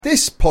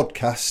This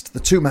podcast, The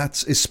Two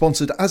Mats, is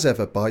sponsored as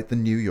ever by the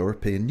New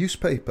European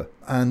Newspaper.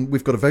 And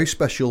we've got a very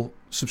special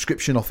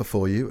subscription offer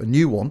for you, a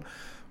new one,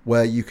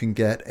 where you can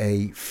get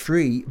a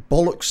free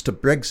Bollocks to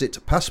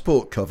Brexit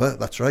passport cover.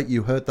 That's right,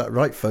 you heard that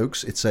right,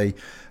 folks. It's a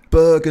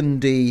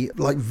burgundy,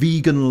 like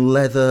vegan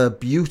leather,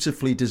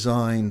 beautifully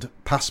designed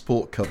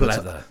passport cover.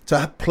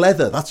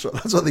 Pleather. That's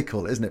what they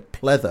call it, isn't it?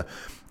 Pleather.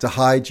 To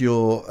hide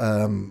your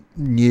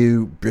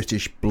new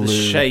British blue. The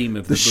shame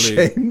of the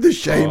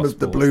shame of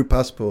the blue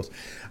passport.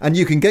 And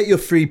you can get your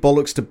free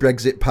Bollocks to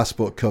Brexit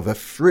passport cover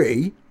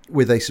free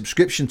with a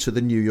subscription to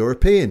the New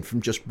European from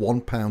just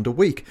 £1 a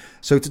week.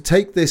 So to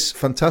take this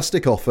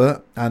fantastic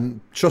offer,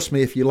 and trust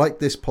me, if you like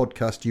this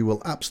podcast, you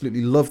will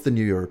absolutely love the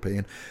New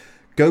European,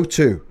 go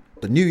to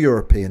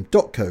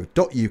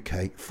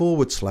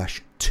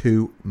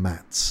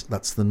theneweuropean.co.uk/2mats.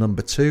 That's the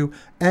number 2,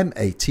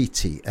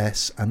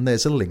 MATTS, and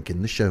there's a link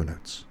in the show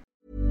notes.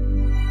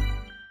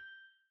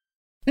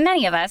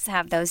 Many of us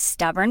have those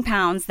stubborn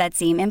pounds that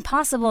seem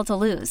impossible to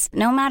lose,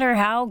 no matter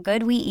how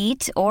good we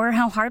eat or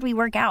how hard we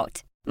work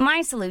out. My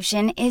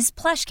solution is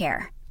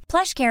PlushCare.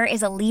 PlushCare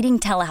is a leading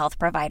telehealth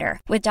provider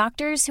with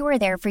doctors who are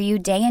there for you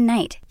day and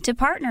night to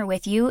partner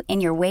with you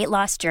in your weight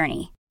loss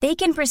journey. They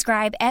can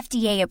prescribe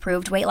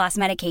FDA-approved weight loss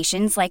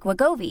medications like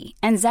Wegovy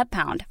and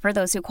Zepbound for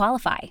those who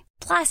qualify.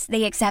 Plus,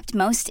 they accept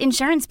most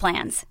insurance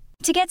plans.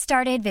 To get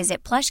started,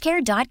 visit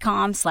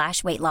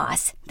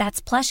plushcare.com/weightloss.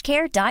 That's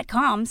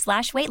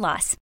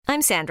plushcare.com/weightloss.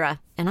 I'm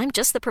Sandra, and I'm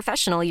just the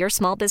professional your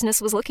small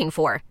business was looking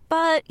for.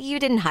 But you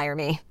didn't hire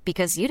me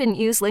because you didn't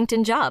use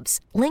LinkedIn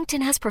Jobs.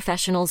 LinkedIn has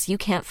professionals you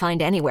can't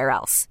find anywhere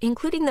else,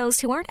 including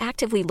those who aren't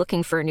actively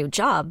looking for a new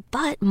job,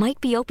 but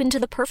might be open to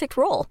the perfect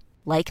role,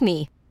 like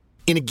me.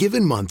 In a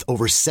given month,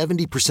 over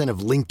 70% of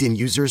LinkedIn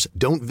users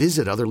don't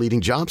visit other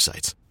leading job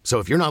sites. So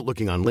if you're not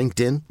looking on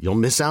LinkedIn, you'll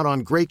miss out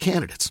on great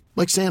candidates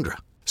like Sandra.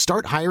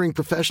 Start hiring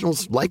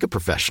professionals like a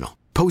professional.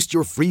 Post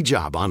your free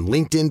job on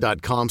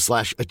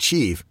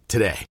linkedin.com/achieve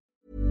today.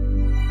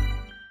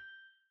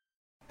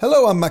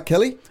 Hello, I'm Matt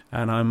Kelly.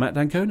 And I'm Matt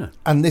D'Ancona.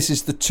 And this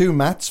is The Two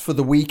Mats for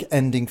the week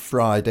ending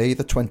Friday,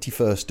 the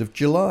 21st of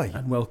July.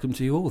 And welcome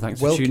to you all. Thanks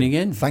for tuning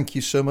in. Thank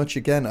you so much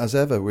again, as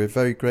ever. We're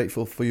very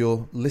grateful for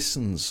your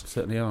listens.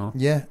 Certainly are.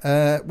 Yeah.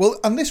 Well,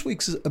 and this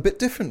week's a bit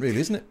different, really,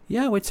 isn't it?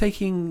 Yeah, we've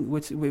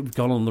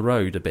gone on the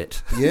road a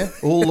bit. Yeah,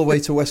 all the way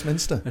to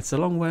Westminster. It's a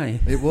long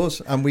way. It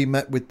was. And we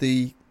met with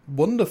the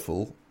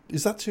wonderful...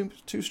 Is that too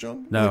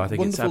strong? No, I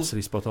think it's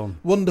absolutely spot on.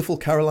 Wonderful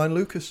Caroline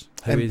Lucas,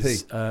 who MP.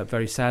 is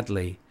very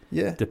sadly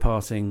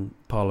departing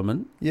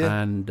Parliament.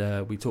 Yeah. And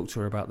we talked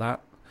to her about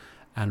that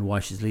and why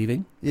she's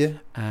leaving. Yeah.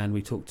 And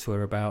we talked to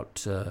her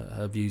about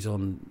her views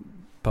on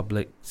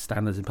public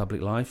standards in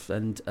public life,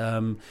 and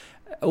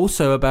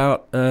also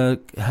about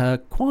her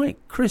quite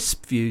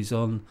crisp views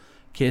on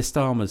Keir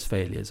Starmer's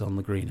failures on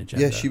the Green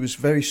agenda. Yeah, she was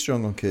very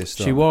strong on Keir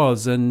Starmer. She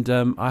was, and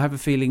I have a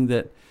feeling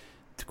that,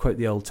 to quote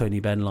the old Tony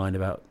Benn line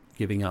about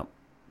giving up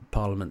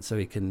Parliament so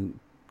he can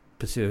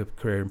pursue a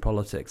career in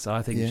politics,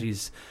 I think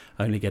she's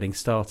only getting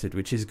started,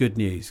 which is good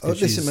news.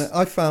 Listen, mate,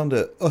 I found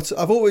her...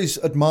 I've always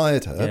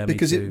admired her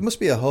because it must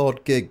be a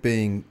hard gig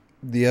being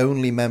the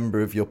only member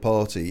of your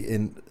party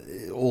in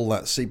all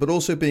that seat, but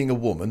also being a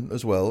woman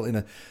as well in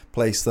a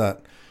place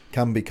that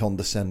can be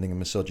condescending and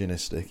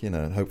misogynistic,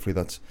 and hopefully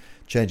that's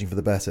changing for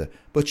the better.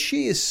 But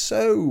she is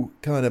so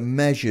kind of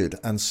measured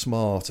and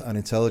smart and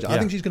intelligent. Yeah. I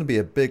think she's going to be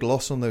a big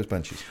loss on those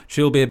benches.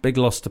 She'll be a big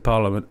loss to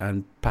Parliament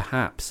and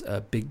perhaps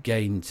a big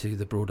gain to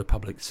the broader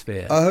public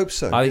sphere. I hope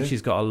so. I think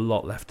she's got a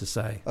lot left to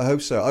say. I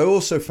hope so. I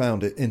also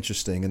found it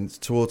interesting, and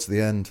towards the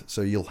end,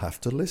 so you'll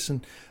have to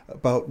listen,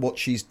 about what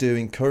she's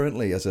doing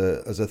currently as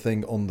a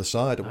thing on the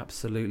side.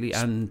 Absolutely,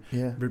 and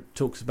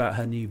talks about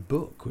her new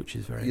book, which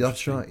is very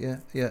interesting. That's right,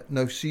 yeah.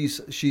 No,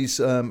 she's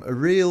a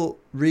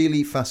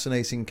really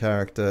fascinating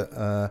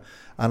character,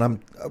 and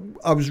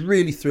I was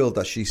really thrilled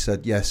that she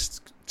said yes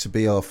to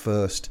be our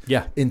first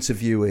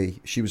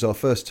interviewee. She was our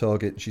first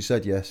target, and she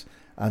said yes,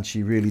 and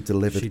she really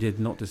delivered. She did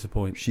not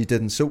disappoint. She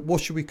didn't. So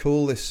what should we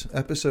call this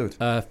episode?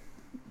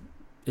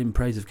 In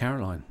Praise of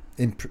Caroline.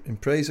 In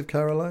Praise of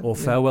Caroline? Or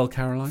Farewell,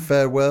 Caroline?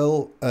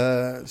 Farewell,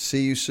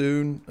 see you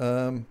soon.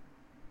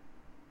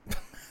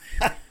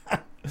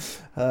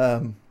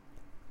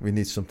 We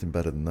need something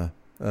better than that.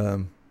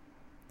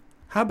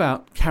 How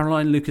about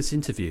Caroline Lucas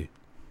interview?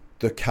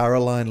 The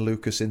Caroline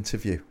Lucas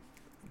interview.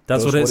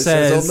 That's what it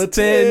says on the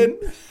tin.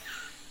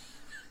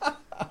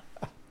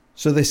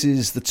 So this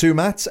is The Two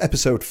Mats,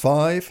 episode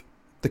 5,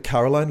 the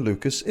Caroline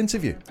Lucas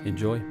interview.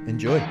 Enjoy.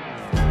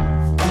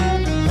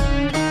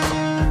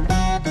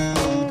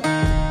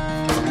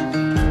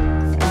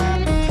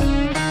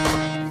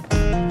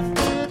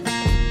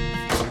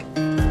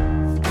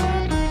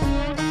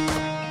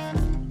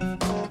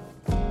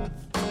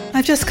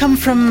 I've just come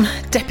from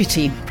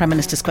Deputy Prime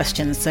Minister's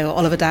Questions, so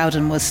Oliver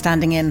Dowden was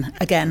standing in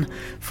again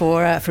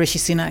for Rishi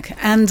Sunak.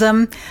 And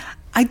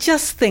I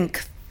just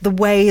think the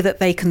way that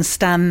they can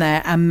stand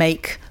there and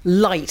make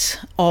light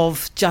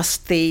of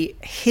just the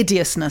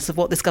hideousness of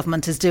what this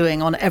government is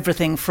doing on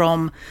everything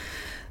from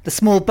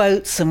small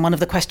boats, and one of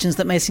the questions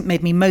that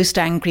made me most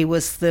angry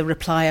was the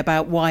reply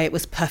about why it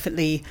was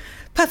perfectly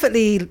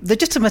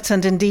legitimate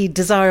and indeed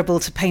desirable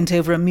to paint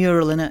over a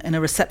mural in a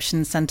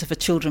reception centre for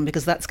children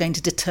because that's going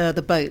to deter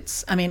the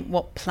boats. I mean,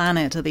 what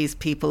planet are these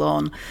people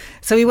on?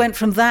 So we went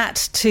from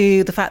that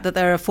to the fact that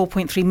there are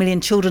 4.3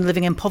 million children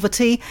living in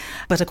poverty,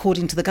 but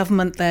according to the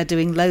government, they're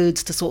doing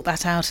loads to sort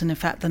that out, and in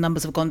fact the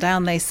numbers have gone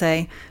down, they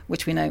say,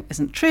 which we know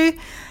isn't true.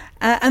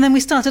 And then we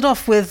started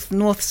off with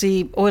North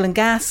Sea oil and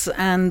gas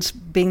and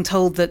being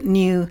told that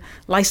new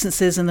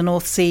licences in the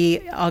North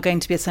Sea are going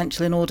to be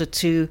essential in order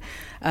to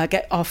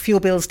get our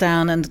fuel bills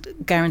down and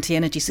guarantee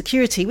energy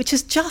security, which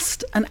is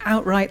just an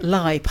outright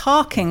lie.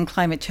 Parking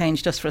climate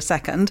change just for a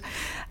second.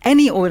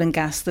 Any oil and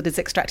gas that is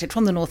extracted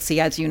from the North Sea,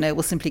 as you know,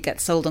 will simply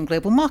get sold on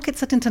global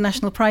markets at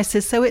international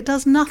prices. So it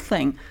does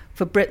nothing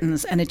for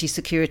Britain's energy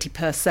security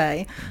per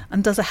se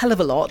and does a hell of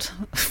a lot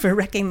for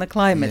wrecking the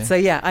climate. Yeah. So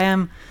yeah, I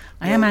am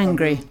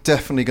angry. I'm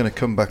definitely going to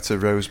come back to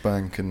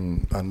Rosebank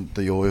and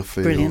the oil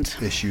field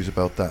issues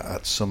about that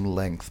at some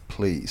length,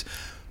 please.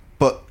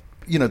 But,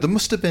 there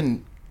must have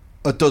been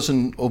a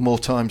dozen or more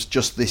times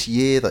just this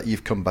year that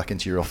you've come back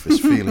into your office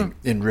feeling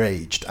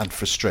enraged and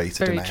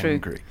frustrated and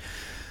angry.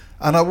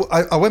 And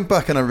I went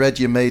back and I read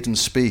your maiden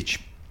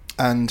speech,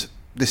 and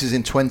this is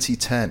in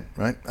 2010,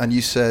 right? And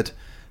you said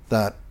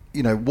that,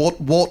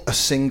 what a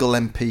single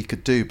MP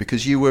could do,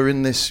 because you were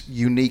in this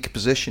unique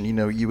position.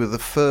 You were the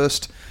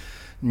first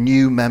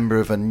new member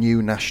of a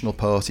new national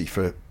party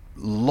for a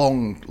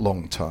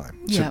long time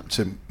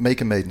to make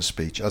a maiden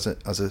speech as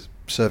a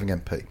serving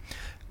MP.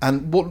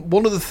 And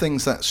one of the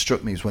things that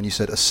struck me was when you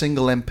said a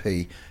single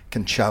MP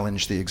can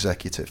challenge the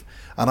executive.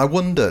 And I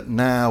wonder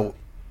now,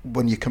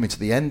 when you're coming to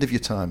the end of your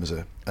time as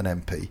an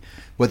MP,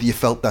 whether you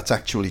felt that's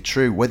actually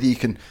true, whether you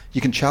can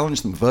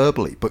challenge them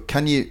verbally, but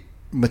can you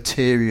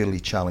materially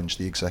challenge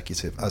the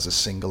executive as a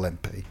single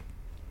MP?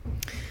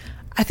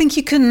 I think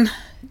you can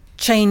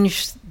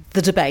change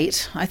the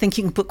debate. I think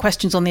you can put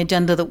questions on the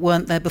agenda that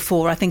weren't there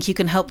before. I think you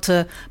can help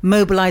to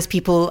mobilise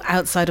people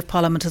outside of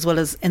Parliament as well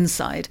as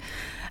inside.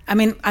 I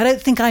mean, I don't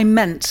think I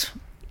meant,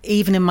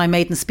 even in my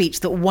maiden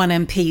speech, that one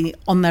MP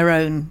on their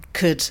own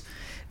could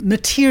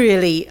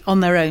materially, on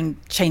their own,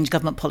 change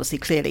government policy,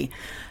 clearly.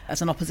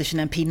 As an opposition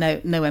MP,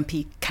 no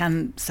MP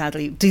can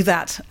sadly do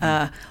that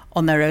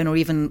on their own, or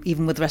even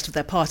with the rest of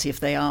their party if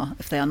they are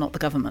not the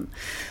government.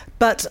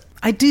 But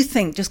I do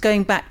think, just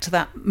going back to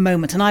that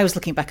moment, and I was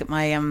looking back at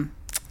my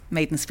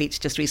maiden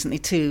speech just recently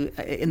too,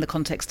 in the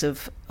context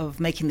of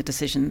making the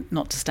decision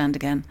not to stand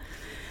again.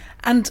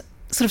 And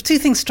sort of two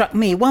things struck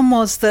me. One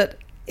was that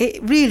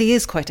it really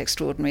is quite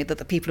extraordinary that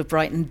the people of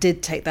Brighton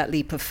did take that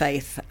leap of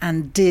faith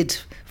and did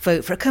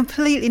vote for a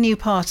completely new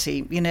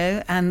party,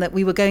 and that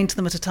we were going to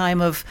them at a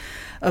time of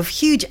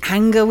huge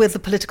anger with the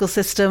political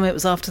system. It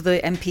was after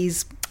the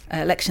MPs'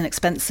 election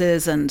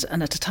expenses and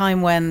at a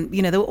time when,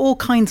 there were all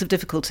kinds of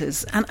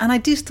difficulties. And I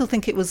do still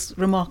think it was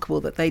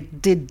remarkable that they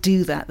did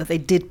do that they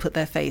did put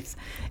their faith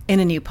in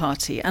a new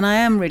party. And I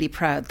am really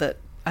proud that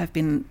I've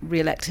been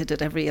re-elected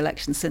at every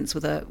election since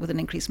with an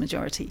increased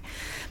majority.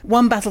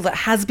 One battle that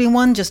has been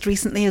won just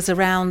recently is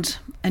around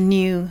a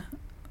new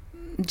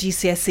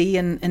GCSE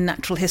in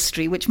natural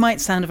history, which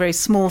might sound a very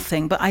small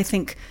thing, but I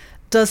think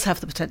does have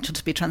the potential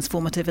to be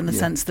transformative in the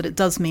sense that it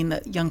does mean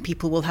that young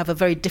people will have a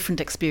very different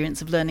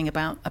experience of learning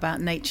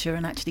about nature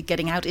and actually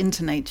getting out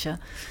into nature.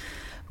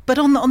 But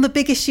on the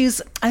big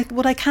issues,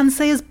 what I can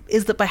say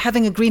is that by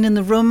having a Green in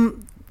the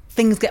room,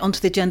 things get onto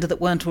the agenda that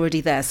weren't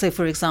already there. So,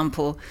 for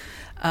example,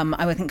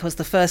 I think I was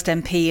the first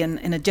MP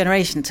in a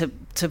generation to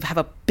have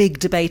a big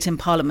debate in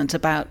Parliament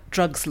about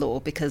drugs law,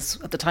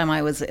 because at the time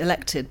I was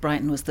elected,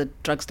 Brighton was the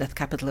drugs death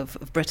capital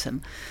of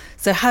Britain.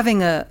 So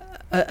having a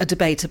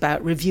debate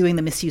about reviewing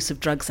the Misuse of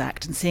Drugs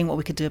Act and seeing what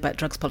we could do about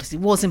drugs policy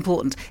was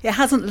important. It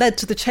hasn't led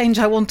to the change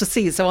I want to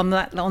see. So on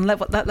that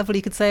level,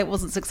 you could say it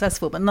wasn't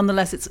successful, but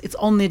nonetheless, it's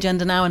on the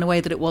agenda now in a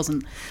way that it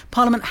wasn't.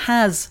 Parliament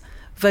has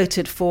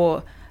voted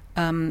for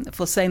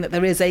saying that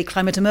there is a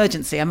climate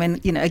emergency. I mean,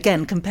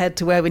 again, compared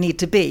to where we need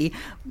to be,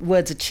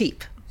 words are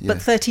cheap. Yeah.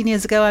 But 13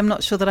 years ago, I'm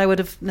not sure that I would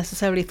have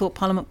necessarily thought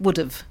Parliament would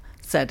have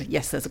said,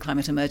 yes, there's a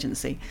climate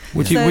emergency.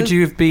 Would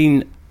you have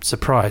been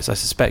surprised? I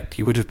suspect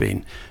you would have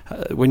been.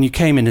 When you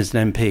came in as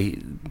an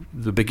MP,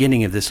 the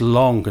beginning of this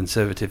long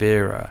Conservative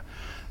era,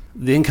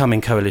 the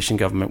incoming coalition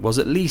government was,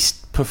 at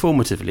least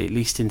performatively, at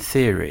least in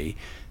theory,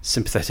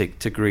 sympathetic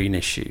to green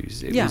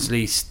issues. It was at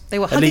least they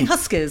were hugging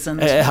huskies and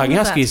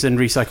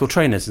recycled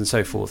trainers and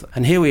so forth.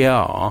 And here we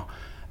are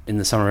in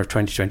the summer of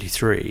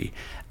 2023,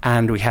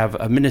 and we have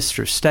a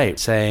Minister of State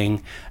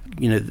saying,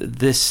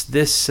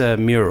 this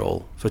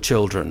mural for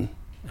children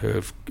who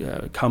have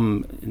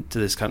come into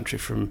this country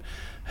from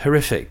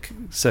horrific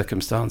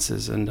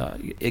circumstances, and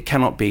it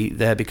cannot be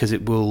there because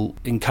it will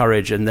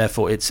encourage, and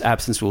therefore its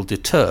absence will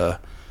deter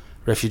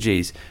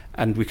refugees.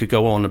 And we could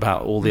go on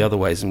about all the other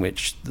ways in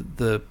which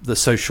the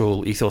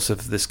social ethos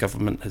of this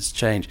government has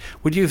changed.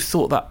 Would you have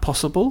thought that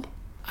possible?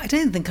 I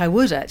don't think I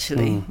would,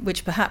 actually,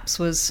 which perhaps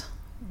was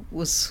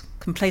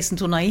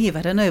complacent or naive,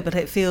 I don't know, but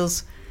it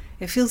feels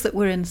that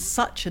we're in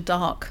such a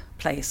dark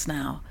place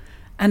now.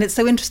 And it's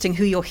so interesting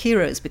who your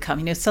heroes become.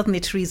 You know, suddenly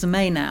Theresa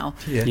May now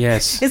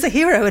yes. is a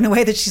hero in a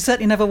way that she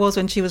certainly never was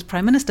when she was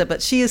Prime Minister,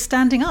 but she is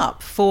standing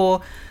up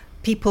for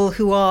people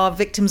who are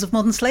victims of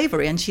modern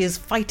slavery, and she is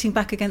fighting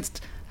back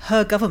against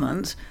her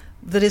government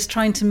that is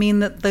trying to mean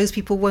that those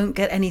people won't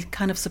get any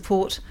kind of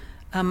support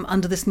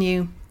under this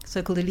new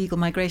so-called illegal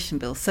migration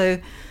bill. So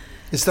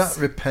is that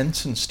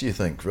repentance, do you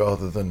think,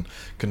 rather than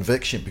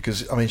conviction?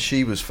 Because, I mean,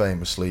 she was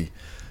famously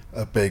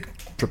a big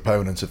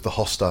proponent of the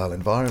hostile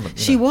environment.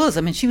 She was.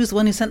 I mean, she was the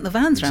one who sent the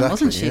vans around,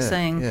 wasn't she?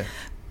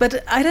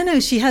 But I don't know,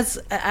 she has...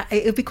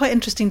 it would be quite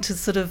interesting to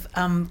sort of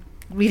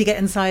really get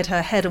inside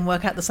her head and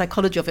work out the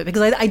psychology of it,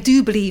 because I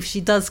do believe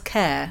she does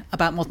care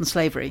about modern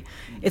slavery.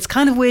 It's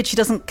kind of weird she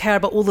doesn't care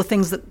about all the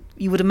things that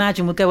you would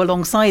imagine would go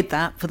alongside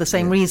that for the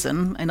same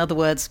reason. In other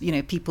words, you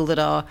know, people that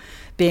are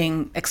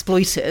being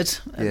exploited,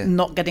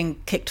 not getting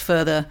kicked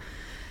further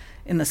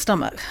in the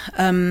stomach.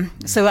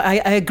 So I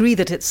agree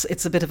that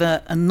it's a bit of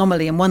an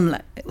anomaly in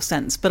one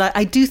sense, but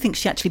I do think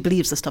she actually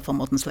believes the stuff on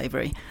modern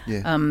slavery.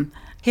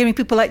 Hearing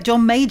people like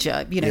John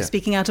Major, you know,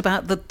 speaking out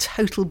about the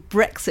total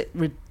Brexit,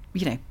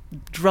 you know,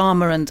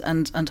 drama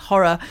and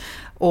horror,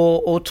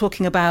 or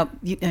talking about,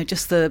 you know,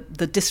 just the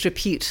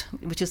disrepute,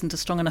 which isn't a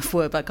strong enough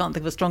word, but I can't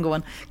think of a stronger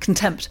one,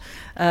 contempt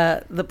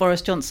that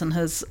Boris Johnson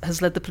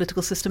has led the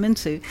political system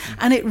into.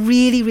 And it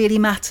really, really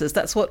matters.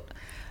 That's what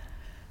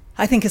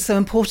I think is so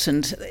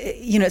important.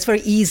 You know, it's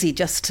very easy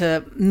just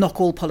to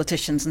knock all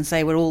politicians and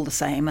say we're all the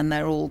same and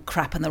they're all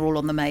crap and they're all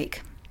on the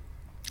make.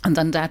 And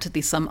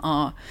undoubtedly some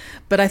are.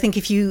 But I think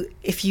if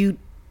you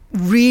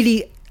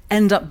really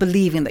end up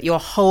believing that your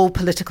whole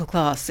political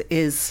class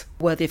is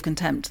worthy of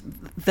contempt,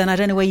 then I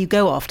don't know where you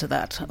go after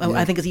that.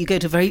 I think you go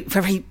to very,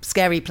 very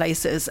scary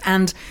places.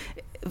 And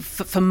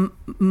from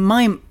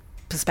my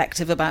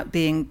perspective about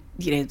being,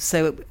 you know,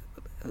 so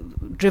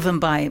driven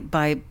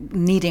by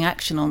needing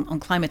action on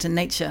climate and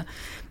nature,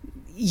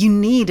 you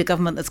need a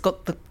government that's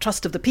got the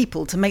trust of the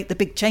people to make the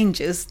big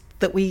changes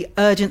that we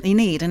urgently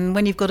need. And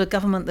when you've got a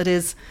government that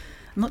is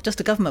not just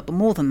a government, but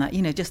more than that,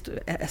 you know, just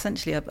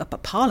essentially a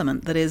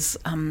parliament that is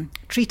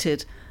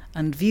treated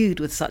and viewed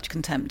with such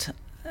contempt,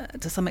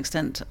 to some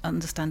extent,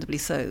 understandably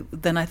so,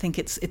 then I think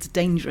it's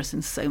dangerous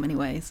in so many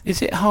ways.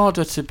 Is it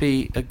harder to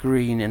be a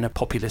Green in a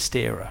populist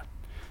era?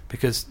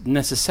 Because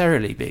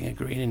necessarily being a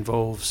Green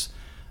involves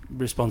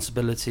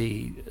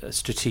responsibility,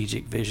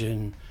 strategic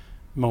vision,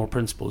 moral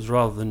principles,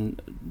 rather than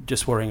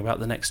just worrying about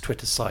the next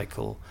Twitter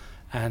cycle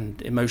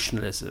and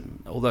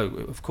emotionalism, although,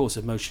 of course,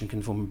 emotion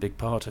can form a big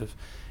part of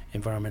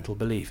environmental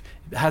belief.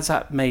 Has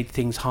that made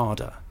things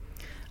harder?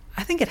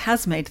 I think it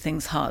has made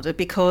things harder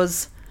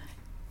because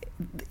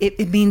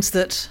it means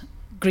that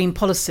green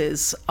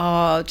policies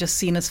are just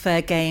seen as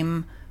fair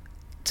game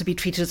to be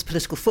treated as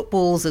political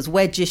footballs, as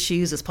wedge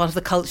issues, as part of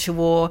the culture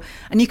war.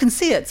 And you can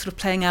see it sort of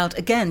playing out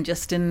again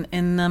just in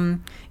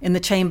the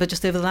chamber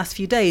just over the last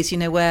few days, you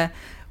know, where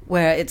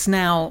it's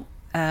now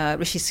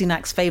Rishi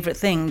Sunak's favourite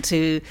thing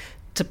to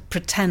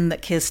pretend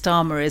that Keir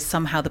Starmer is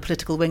somehow the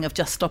political wing of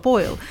Just Stop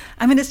Oil.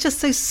 I mean, it's just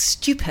so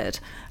stupid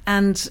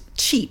and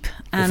cheap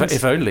and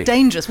if only.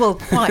 Dangerous. Well,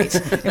 quite.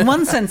 In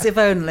one sense, if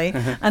only.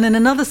 And in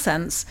another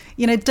sense,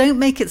 you know, don't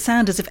make it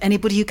sound as if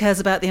anybody who cares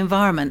about the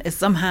environment is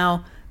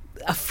somehow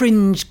a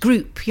fringe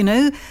group, you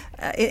know.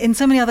 In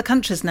so many other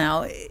countries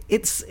now,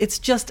 it's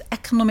just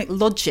economic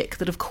logic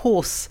that, of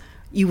course,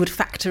 you would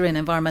factor in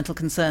environmental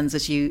concerns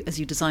as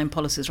you design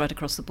policies right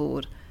across the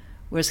board.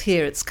 Whereas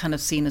here it's kind of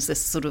seen as this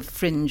sort of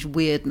fringe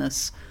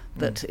weirdness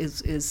that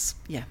is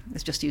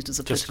just used as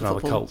a just political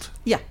another football. cult.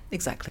 Yeah,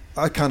 exactly.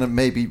 I kind of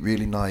maybe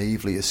really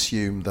naively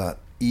assume that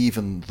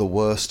even the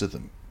worst of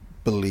them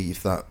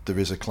believe that there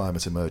is a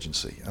climate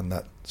emergency and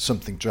that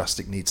something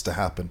drastic needs to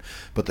happen,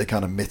 but they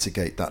kind of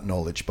mitigate that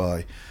knowledge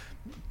by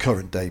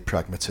current day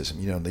pragmatism,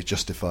 you know, and they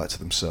justify it to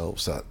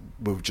themselves that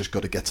we've just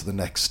got to get to the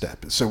next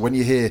step. So when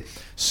you hear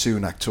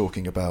Sunak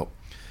talking about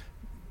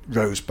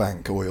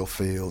Rosebank oil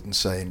field and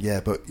saying, yeah,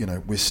 but you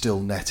know, we're still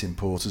net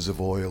importers of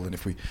oil, and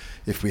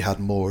if we had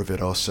more of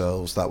it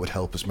ourselves, that would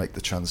help us make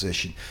the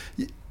transition.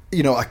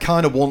 You know, I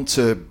kind of want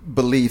to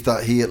believe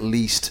that he at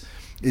least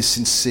is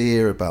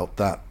sincere about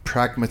that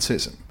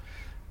pragmatism.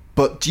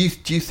 But do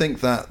you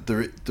think that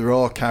there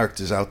are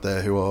characters out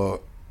there who are,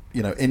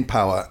 you know, in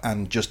power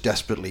and just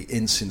desperately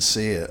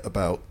insincere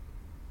about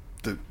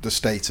the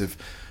state of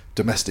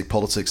domestic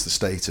politics, the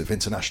state of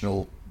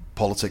international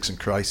politics and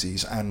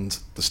crises, and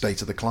the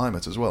state of the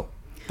climate as well,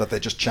 that they're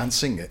just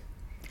chancing it?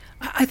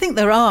 I think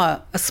there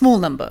are a small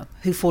number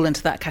who fall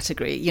into that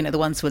category, you know, the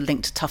ones who are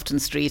linked to Tufton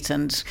Street,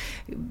 and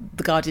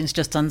The Guardian's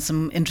just done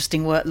some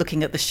interesting work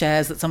looking at the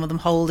shares that some of them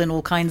hold in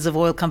all kinds of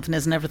oil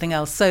companies and everything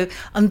else. So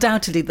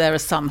undoubtedly there are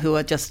some who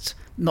are just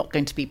not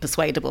going to be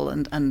persuadable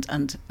and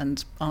aren't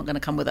going to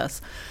come with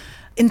us.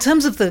 In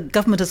terms of the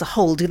government as a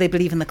whole, do they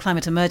believe in the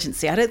climate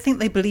emergency? I don't think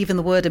they believe in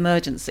the word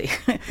emergency.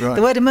 Right.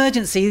 The word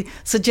emergency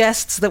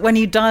suggests that when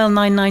you dial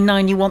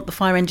 999, you want the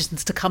fire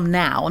engines to come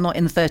now, not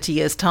in 30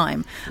 years'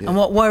 time. Yeah. And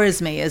what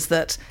worries me is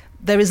that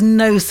there is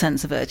no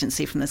sense of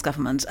urgency from this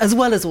government, as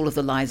well as all of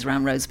the lies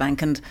around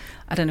Rosebank. And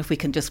I don't know if we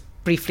can just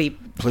briefly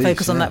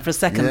focus on that for a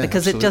second,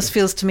 because absolutely. It just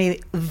feels to me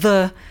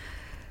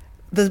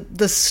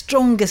the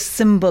strongest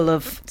symbol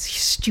of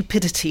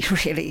stupidity,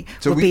 really.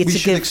 So we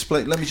should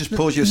explain. Let me just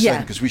pause you a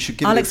second, because we should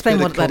give a bit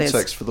of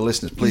context for the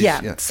listeners, please.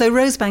 Yeah. So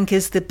Rosebank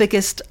is the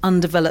biggest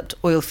undeveloped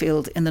oil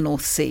field in the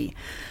North Sea.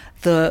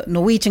 The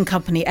Norwegian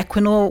company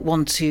Equinor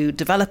want to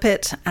develop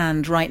it,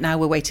 and right now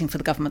we're waiting for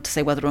the government to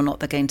say whether or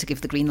not they're going to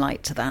give the green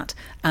light to that.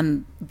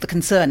 And the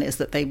concern is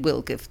that they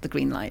will give the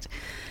green light.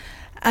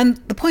 And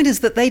the point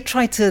is that they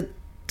try to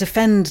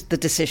defend the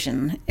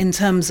decision in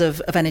terms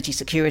of energy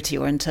security,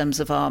 or in terms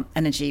of our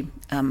energy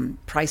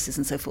prices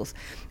and so forth.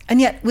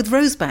 And yet with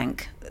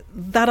Rosebank,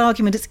 that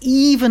argument is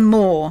even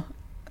more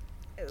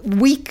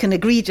weak and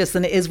egregious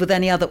than it is with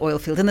any other oil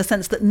field, in the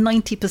sense that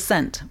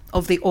 90%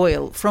 of the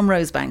oil from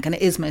Rosebank, and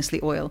it is mostly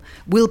oil,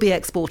 will be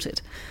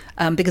exported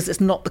because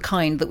it's not the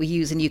kind that we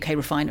use in UK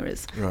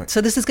refineries. Right.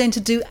 So this is going to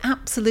do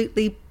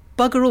absolutely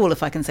bugger all,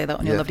 if I can say that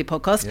on your lovely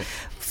podcast,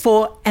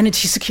 for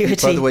energy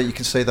security. By the way, you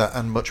can say that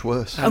and much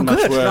worse. And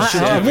good. Much worse.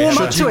 Right. Warm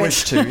up to it. Should you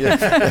wish to,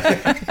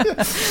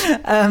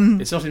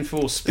 it's not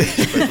enforced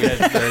speech, but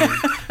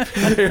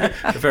we're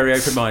very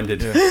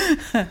open-minded.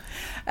 So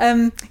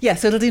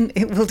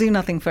it will do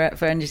nothing for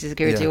energy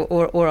security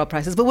or our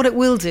prices. But what it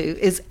will do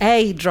is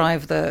A,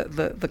 drive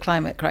the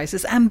climate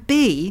crisis, and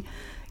B,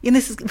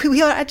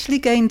 we are actually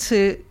going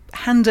to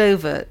hand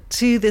over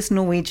to this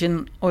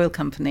Norwegian oil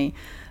company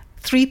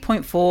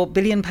 £3.4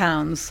 billion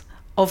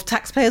of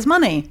taxpayers'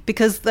 money,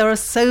 because there are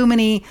so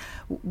many,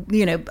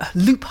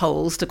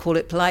 loopholes, to call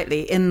it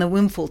politely, in the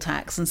windfall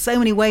tax, and so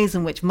many ways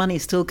in which money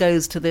still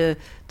goes to the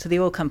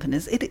oil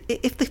companies.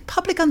 If the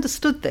public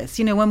understood this,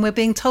 when we're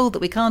being told that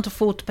we can't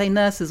afford to pay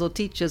nurses or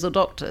teachers or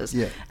doctors,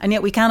 and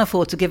yet we can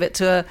afford to give it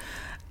to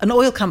an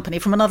oil company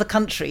from another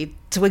country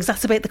to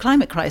exacerbate the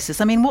climate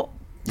crisis. I mean, what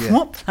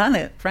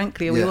planet,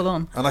 frankly, are we all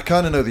on? And I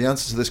kind of know the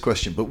answer to this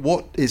question, but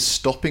what is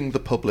stopping the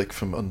public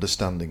from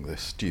understanding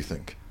this, do you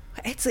think?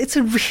 It's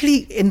a really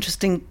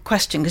interesting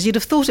question, because you'd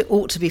have thought it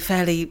ought to be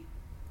fairly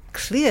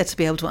clear to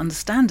be able to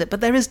understand it,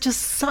 but there is just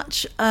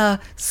such a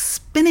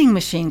spinning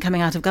machine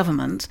coming out of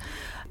government.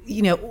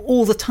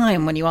 All the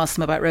time when you ask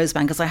them about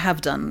Rosebank, as I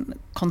have done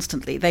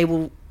constantly, they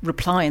will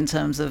reply in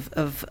terms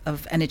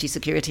of energy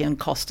security and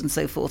cost and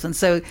so forth. And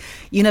so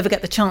you never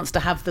get the chance to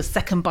have the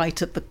second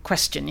bite at the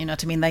question. You know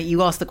what I mean?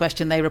 You ask the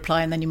question, they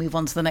reply, and then you move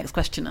on to the next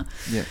questioner.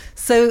 Yeah.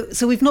 So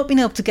we've not been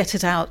able to get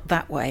it out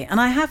that way.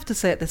 And I have to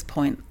say at this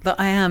point that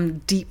I am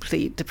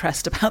deeply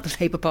depressed about the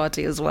Labour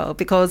Party as well,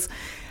 because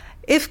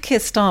if Keir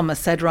Starmer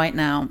said right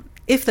now,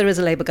 if there is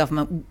a Labour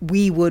government,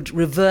 we would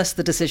reverse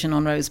the decision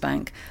on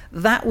Rosebank,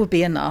 that would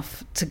be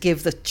enough to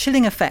give the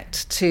chilling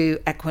effect to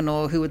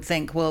Equinor, who would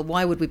think, well,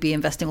 why would we be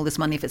investing all this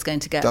money if it's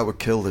going to get... That would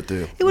kill the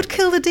deal. It would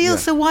kill the deal,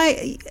 so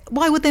why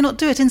would they not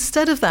do it?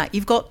 Instead of that,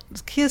 you've got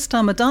Keir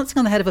Starmer dancing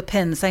on the head of a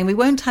pin, saying we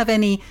won't have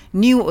any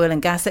new oil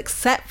and gas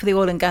except for the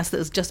oil and gas that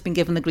has just been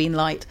given the green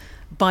light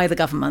by the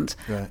government.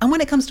 Right. And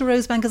when it comes to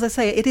Rosebank, as I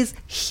say, it is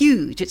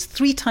huge. It's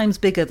 3 times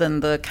bigger than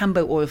the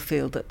Cambo oil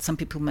field that some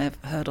people may have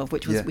heard of,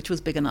 which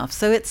was big enough.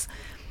 So it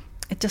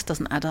just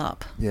doesn't add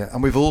up. Yeah,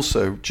 and we've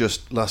also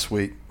just last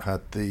week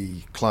had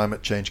the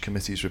Climate Change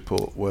Committee's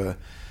report, where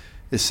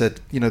it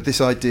said, this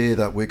idea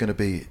that we're going to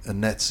be a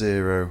net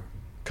zero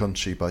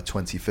country by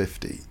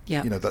 2050,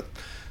 that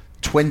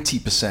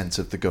 20%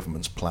 of the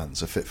government's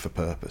plans are fit for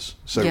purpose.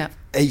 So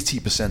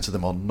 80% of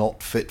them are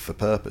not fit for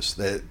purpose.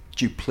 They're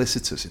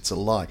duplicitous. It's a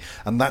lie.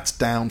 And that's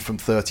down from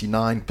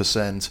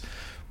 39%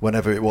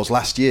 whenever it was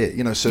last year.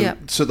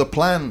 So the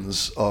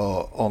plans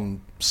are on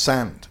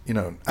sand,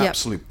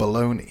 absolute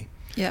baloney.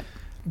 Yeah.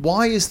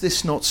 Why is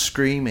this not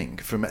screaming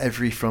from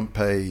every front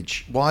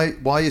page? Why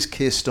is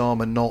Keir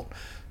Starmer not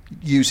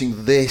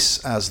using this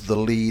as the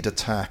lead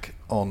attack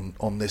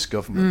on this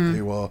government,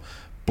 who are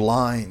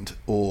blind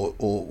or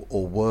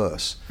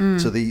worse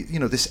to the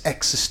this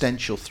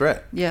existential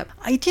threat? Yeah,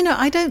 I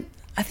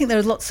think there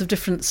are lots of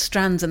different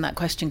strands in that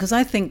question, because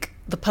I think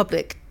the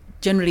public,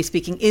 generally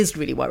speaking, is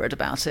really worried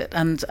about it,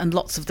 and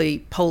lots of the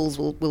polls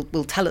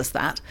will tell us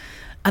that.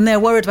 And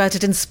they're worried about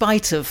it in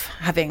spite of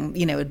having,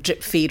 a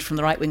drip feed from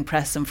the right-wing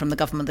press and from the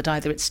government that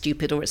either it's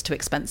stupid or it's too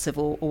expensive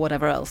or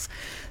whatever else.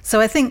 So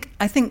I think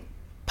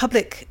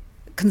public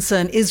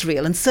concern is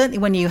real, and certainly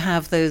when you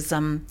have those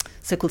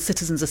so-called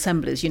citizens'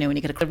 assemblies, when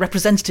you get a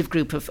representative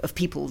group of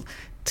people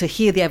to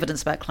hear the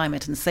evidence about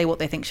climate and say what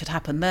they think should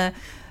happen,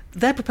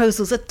 their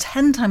proposals are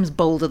 10 times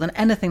bolder than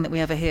anything that we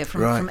ever hear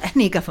from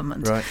any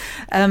government. Right.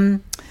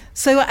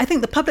 So I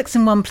think the public's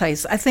in one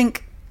place. I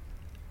think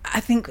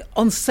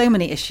on so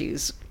many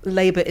issues,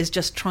 Labour is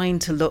just trying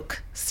to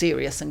look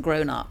serious and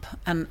grown up,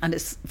 and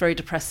it's very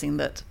depressing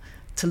that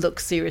to look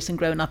serious and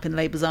grown up in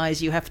Labour's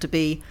eyes, you have to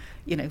be,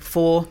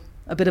 for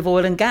a bit of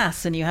oil and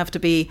gas, and you have to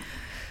be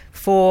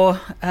for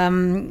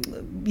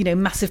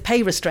massive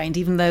pay restraint,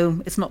 even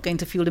though it's not going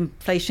to fuel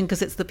inflation,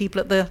 because it's the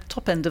people at the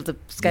top end of the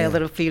scale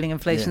that are fueling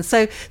inflation.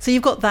 So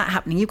you've got that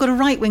happening. You've got a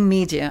right-wing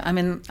media. I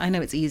mean, I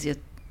know it's easier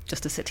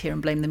just to sit here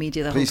and blame the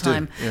media the whole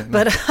time,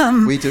 but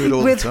we do it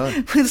all the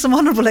time, with some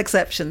honourable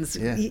exceptions.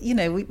 We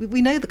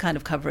know the kind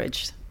of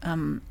coverage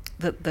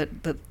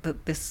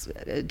that this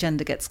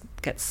agenda gets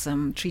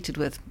treated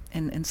with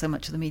in so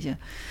much of the media.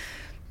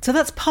 So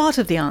that's part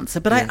of the answer.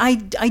 But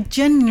I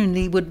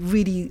genuinely would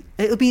really...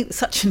 It would be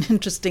such an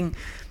interesting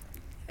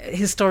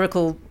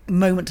historical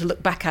moment to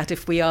look back at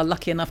if we are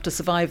lucky enough to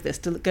survive this,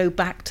 to go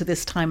back to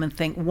this time and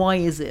think, why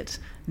is it,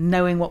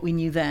 knowing what we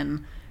knew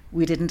then,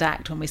 we didn't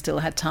act when we still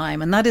had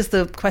time? And that is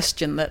the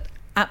question that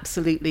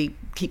absolutely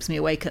keeps me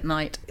awake at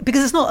night,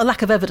 because it's not a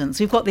lack of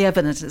evidence. We've got the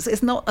evidence.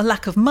 It's not a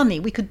lack of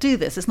money. We could do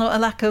this. It's not a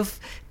lack of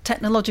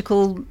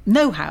technological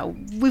know-how.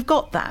 We've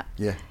got that.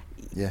 Yeah.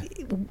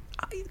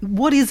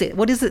 What is it?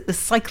 What is it, the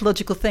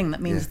psychological thing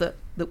that means that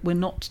we're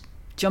not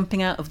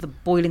jumping out of the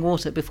boiling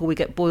water before we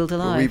get boiled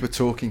alive? Well, we were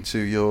talking to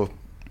your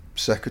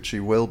secretary,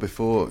 Will,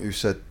 before, who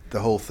said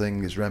the whole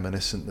thing is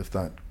reminiscent of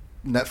that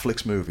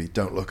Netflix movie,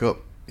 Don't Look Up.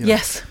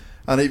 Yes.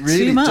 And it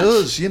really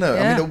does, I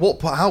mean,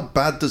 how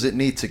bad does it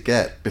need to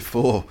get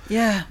before,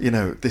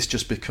 this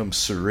just becomes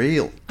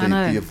surreal,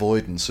 the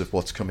avoidance of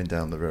what's coming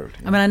down the road.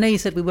 I mean, I know you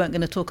said we weren't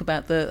going to talk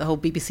about the whole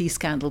BBC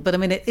scandal, but I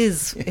mean, it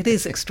is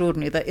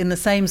extraordinary that in the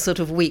same sort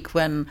of week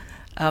when,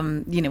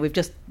 we've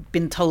just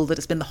been told that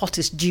it's been the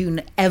hottest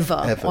June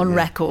ever on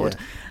record,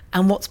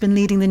 and what's been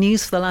leading the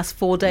news for the last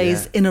 4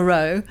 days in a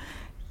row,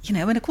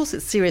 and of course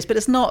it's serious, but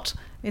it's not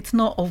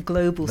of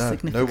global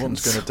significance. No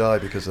one's going to die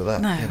because of that.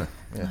 No.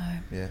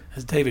 Yeah.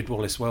 As David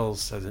Wallace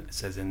Wells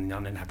says in The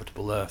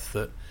Uninhabitable Earth,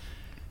 that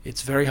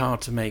it's very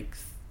hard to make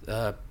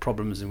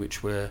problems in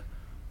which we're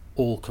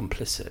all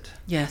complicit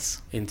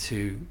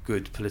into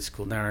good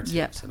political narratives.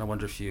 Yep. And I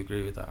wonder if you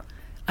agree with that.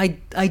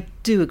 I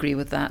do agree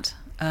with that.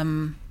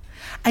 And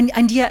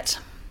yet,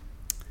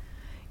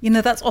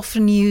 that's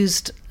often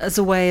used as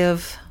a way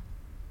of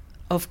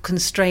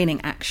constraining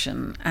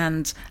action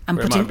and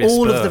putting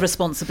all of the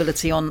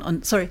responsibility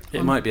on.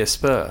 It might be a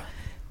spur.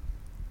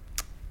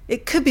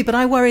 It could be, but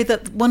I worry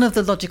that one of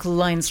the logical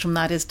lines from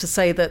that is to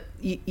say that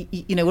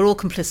we're all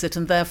complicit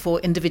and therefore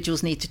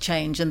individuals need to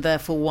change, and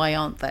therefore why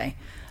aren't they?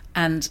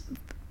 And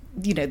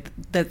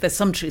there's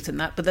some truth in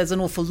that, but there's an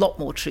awful lot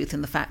more truth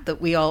in the fact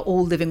that we are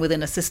all living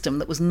within a system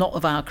that was not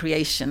of our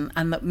creation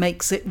and that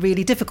makes it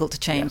really difficult to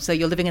change. Yeah. So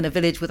you're living in a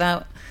village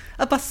without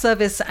a bus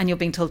service and you're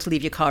being told to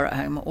leave your car at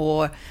home,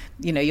 or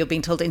you're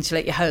being told to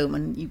insulate your home,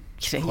 and you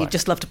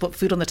just love to put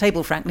food on the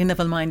table, frankly,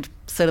 never mind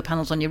solar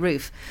panels on your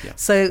roof. Yeah.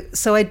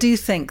 So I do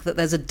think that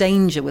there's a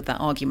danger with that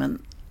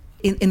argument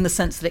in the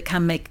sense that it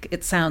can make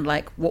it sound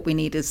like what we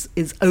need is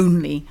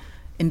only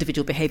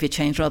individual behaviour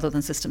change rather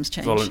than systems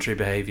change. Voluntary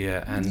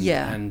behaviour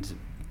and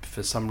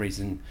for some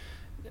reason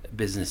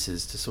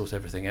businesses to sort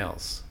everything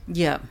else.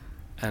 Yeah.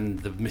 And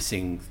the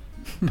missing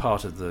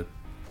part of the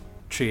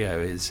trio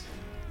is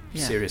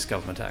serious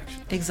government action.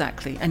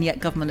 Exactly. And yet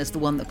government is the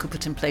one that could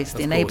put in place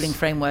the enabling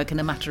framework in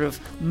a matter of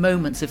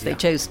moments if they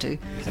chose to.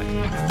 Exactly.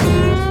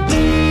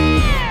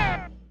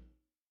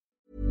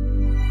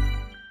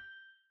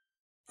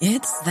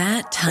 It's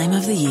that time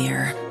of the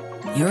year.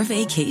 Your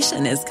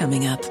vacation is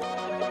coming up.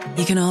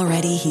 You can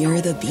already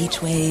hear the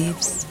beach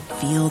waves,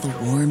 feel the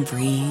warm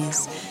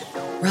breeze,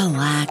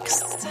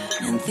 relax,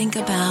 and think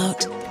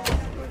about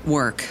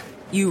work.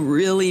 You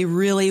really,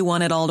 really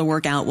want it all to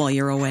work out while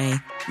you're away.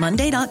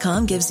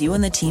 Monday.com gives you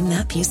and the team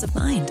that peace of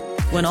mind.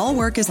 When all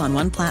work is on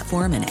one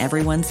platform and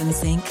everyone's in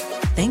sync,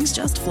 things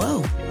just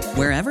flow.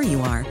 Wherever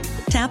you are,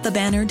 tap the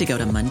banner to go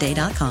to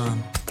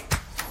Monday.com.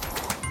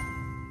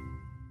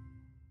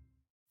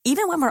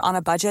 Even when we're on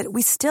a budget,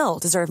 we still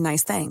deserve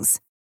nice things.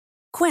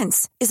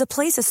 Quince is a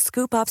place to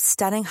scoop up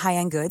stunning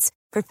high-end goods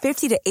for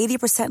 50 to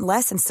 80%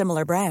 less than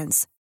similar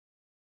brands.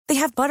 They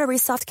have buttery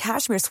soft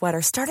cashmere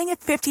sweaters starting at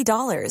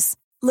 $50,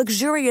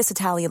 luxurious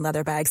Italian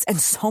leather bags, and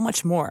so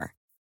much more.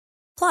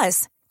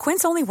 Plus,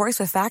 Quince only works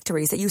with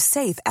factories that use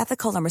safe,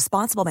 ethical, and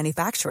responsible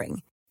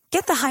manufacturing.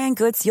 Get the high-end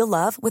goods you'll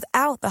love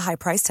without the high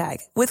price tag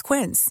with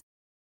Quince.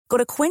 Go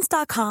to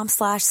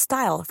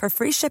quince.com/style for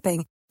free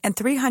shipping and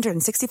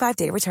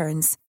 365-day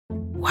returns.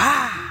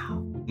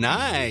 Wow.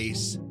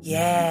 Nice.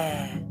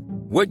 Yeah.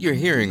 What you're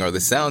hearing are the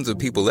sounds of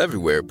people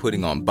everywhere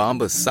putting on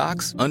Bombas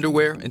socks,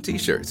 underwear, and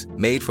T-shirts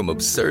made from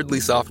absurdly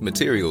soft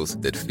materials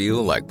that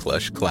feel like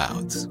plush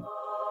clouds.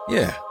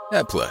 Yeah,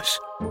 that plush.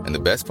 And the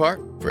best part?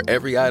 For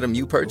every item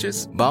you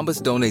purchase,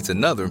 Bombas donates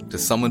another to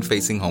someone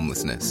facing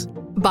homelessness.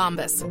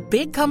 Bombas.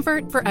 Big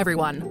comfort for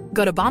everyone.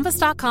 Go to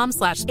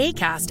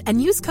bombas.com/ACAST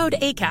and use code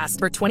ACAST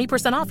for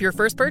 20% off your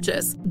first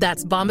purchase.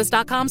 That's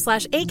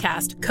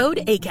bombas.com/ACAST. Code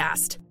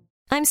ACAST.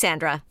 I'm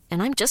Sandra,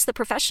 and I'm just the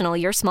professional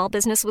your small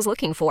business was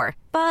looking for.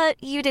 But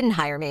you didn't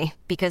hire me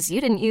because you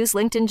didn't use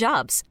LinkedIn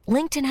Jobs.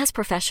 LinkedIn has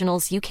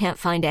professionals you can't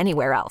find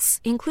anywhere else,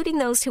 including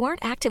those who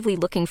aren't actively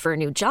looking for a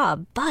new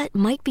job, but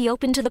might be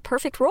open to the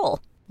perfect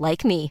role,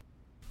 like me.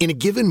 In a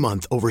given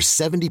month, over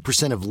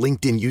 70% of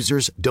LinkedIn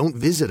users don't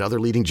visit other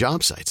leading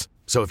job sites.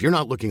 So if you're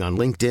not looking on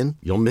LinkedIn,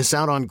 you'll miss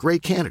out on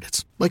great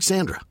candidates like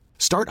Sandra.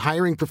 Start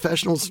hiring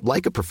professionals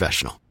like a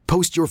professional.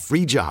 Post your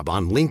free job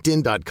on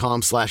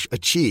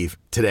linkedin.com/achieve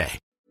today.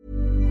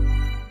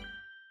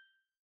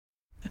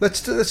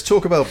 Let's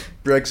talk about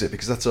Brexit,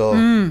 because that's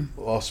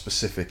our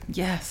specific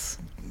yes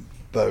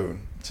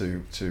bone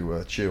to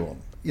chew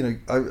you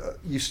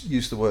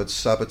used the word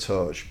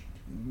sabotage.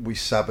 We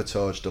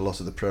sabotaged a lot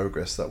of the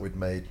progress that we'd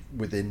made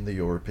within the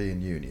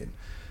European Union,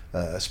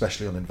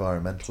 especially on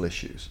environmental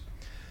issues.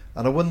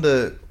 And I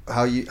wonder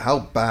how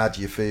bad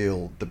you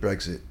feel the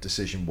Brexit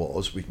decision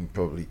was. We can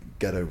probably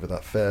get over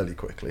that fairly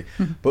quickly.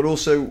 Mm-hmm. But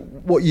also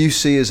what you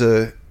see as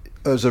a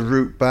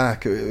route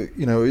back.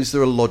 Is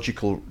there a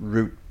logical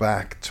route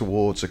back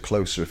towards a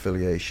closer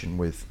affiliation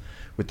with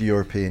the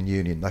European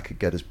Union that could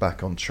get us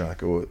back on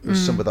track, or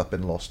has some of that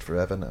been lost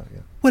forever now?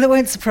 Yeah. Well, it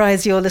won't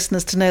surprise your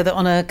listeners to know that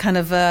on a kind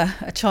of a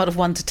chart of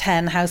 1 to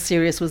 10, how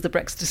serious was the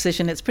Brexit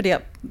decision? It's pretty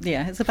up.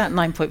 Yeah, it's about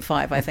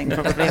 9.5, I think,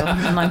 probably. Or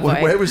 9.8.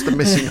 Well, where was the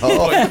missing half?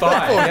 9.5,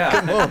 yeah.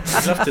 Come on.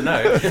 I'd love to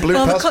know. Blue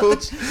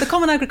passports? The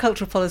Common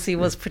Agricultural Policy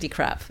was pretty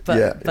crap,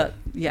 but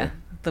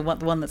the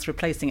one that's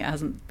replacing it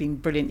hasn't been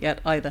brilliant yet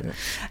either. Yeah.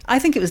 I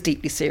think it was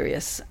deeply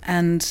serious,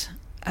 and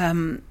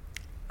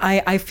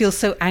I feel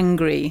so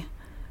angry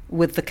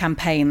with the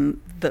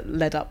campaign that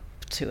led up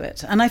to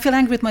it. And I feel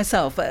angry with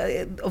myself.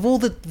 Of all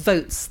the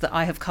votes that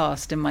I have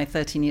cast in my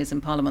 13 years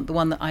in Parliament, the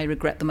one that I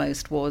regret the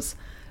most was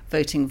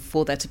voting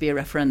for there to be a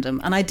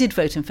referendum. And I did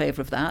vote in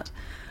favour of that.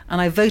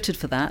 And I voted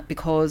for that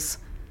because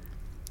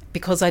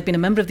I'd been a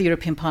member of the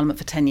European Parliament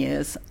for 10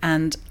 years,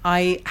 and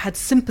I had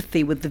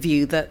sympathy with the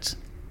view that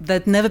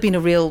there'd never been a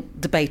real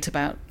debate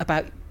about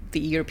the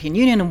European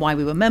Union and why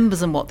we were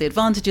members and what the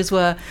advantages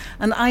were.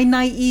 And I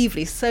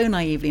so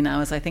naively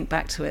now, as I think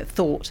back to it,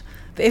 thought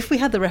that if we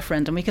had the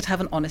referendum, we could have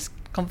an honest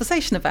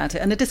conversation about it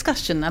and a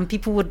discussion, and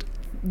people would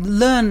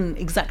learn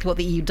exactly what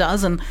the EU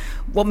does. And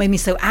what made me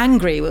so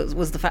angry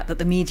was the fact that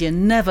the media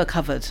never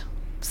covered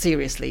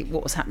seriously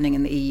what was happening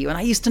in the EU. And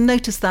I used to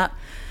notice that,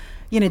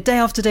 day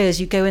after day,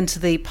 as you go into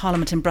the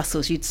Parliament in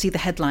Brussels, you'd see the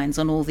headlines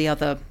on all the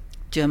other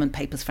German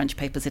papers, French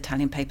papers,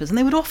 Italian papers, and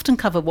they would often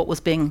cover what was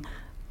being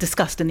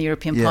discussed in the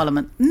European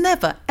Parliament.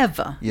 Never,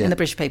 ever in the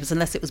British papers,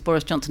 unless it was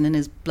Boris Johnson and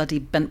his bloody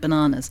bent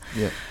bananas.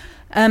 Yeah.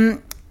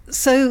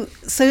 So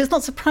it's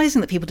not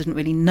surprising that people didn't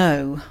really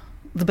know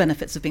the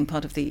benefits of being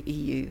part of the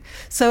EU.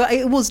 So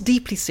it was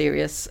deeply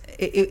serious.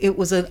 It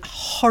was a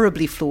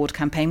horribly flawed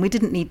campaign. We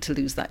didn't need to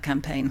lose that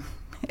campaign.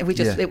 It was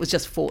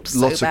just fought so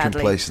badly. Lots of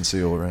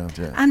complacency all around,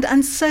 yeah.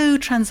 And so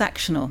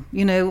transactional.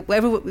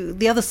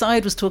 The other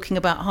side was talking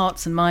about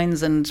hearts and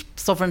minds and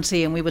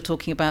sovereignty, and we were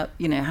talking about,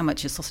 how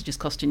much your sausages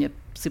cost in your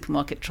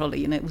supermarket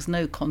trolley. It was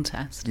no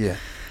contest. Yeah.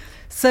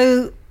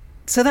 So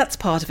that's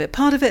part of it.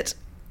 Part of it,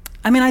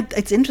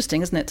 it's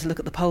interesting, isn't it, to look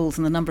at the polls,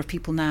 and the number of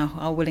people now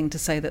are willing to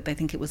say that they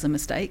think it was a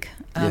mistake,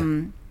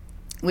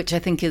 which I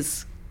think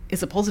is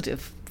a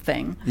positive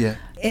thing. Yeah.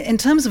 In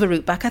terms of a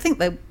route back, I think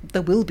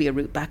there will be a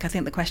route back. I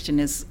think the question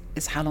is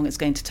how long it's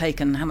going to take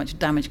and how much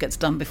damage gets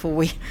done before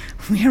we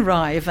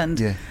arrive,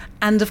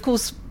 and of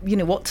course,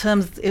 what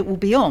terms it will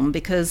be on,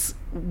 because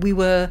we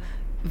were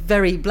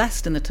very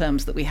blessed in the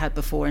terms that we had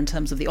before, in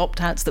terms of the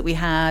opt-outs that we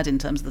had, in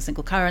terms of the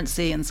single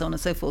currency and so on and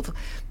so forth.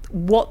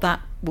 What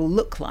that will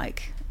look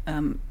like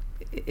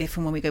if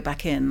and when we go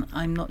back in,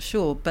 I'm not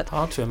sure. But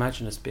hard to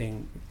imagine us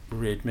being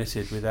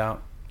readmitted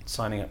without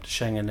signing up to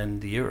Schengen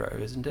and the Euro,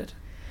 isn't it?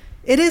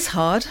 It is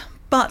hard,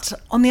 but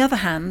on the other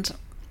hand,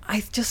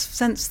 I just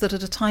sense that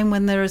at a time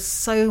when there is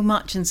so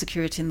much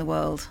insecurity in the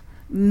world,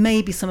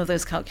 maybe some of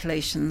those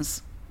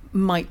calculations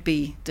might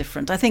be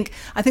different. I think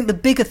the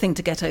bigger thing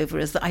to get over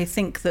is that I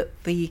think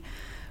that the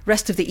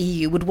rest of the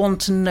EU would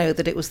want to know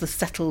that it was the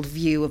settled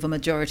view of a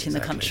majority in the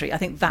country. I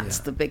think that's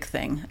the big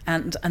thing,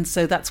 and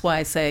so that's why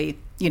I say,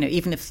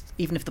 even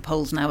if the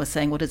polls now are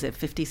saying, what is it,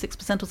 56%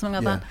 or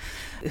something like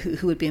that,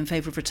 who would be in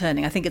favour of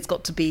returning, I think it's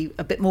got to be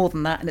a bit more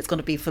than that, and it's got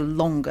to be for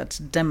longer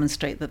to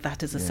demonstrate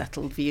that is a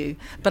settled view.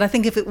 But I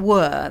think if it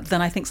were,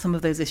 then I think some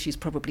of those issues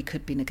probably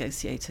could be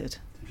negotiated.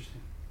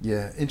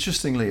 Yeah,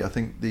 interestingly, I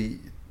think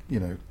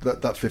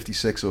that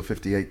 56 or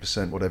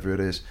 58%, whatever it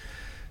is,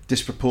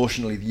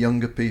 disproportionately the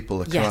younger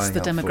people are crying out for.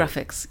 Yes, the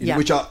demographics,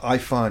 which I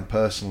find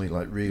personally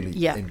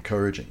really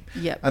encouraging.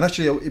 Yeah. And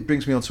actually it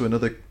brings me on to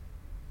another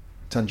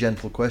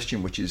tangential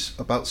question, which is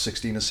about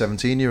 16 and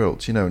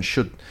 17-year-olds, and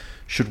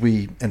should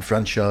we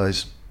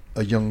enfranchise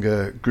a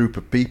younger group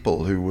of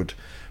people who would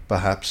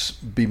perhaps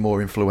be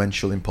more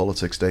influential in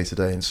politics day to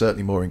day and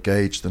certainly more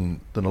engaged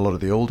than a lot of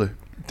the older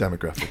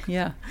demographic?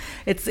 Yeah,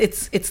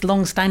 it's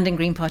long-standing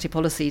Green Party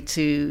policy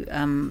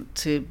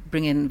to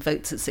bring in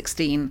votes at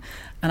 16,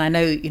 and I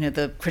know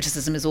the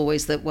criticism is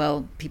always that,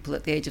 well, people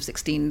at the age of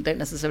 16 don't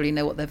necessarily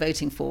know what they're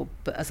voting for.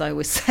 But as I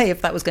always say,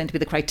 if that was going to be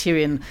the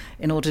criterion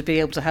in order to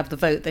be able to have the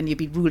vote, then you'd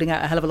be ruling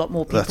out a hell of a lot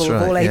more people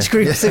of all age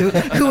groups who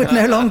would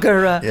no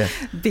longer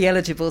be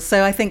eligible.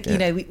 So I think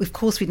of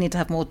course we'd need to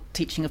have more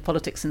teaching of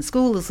politics in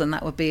schools, and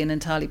that would be an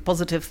entirely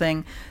positive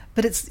thing.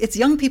 But it's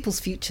young people's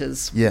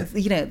futures. Yeah.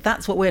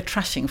 That's what we're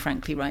trashing,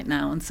 frankly, right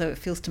now. And so it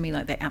feels to me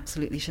like they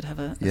absolutely should have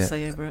a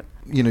say over it.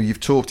 You've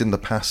talked in the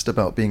past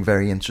about being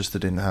very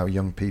interested in how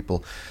young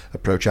people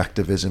approach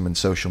activism and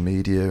social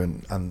media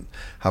and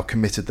how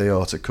committed they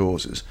are to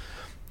causes.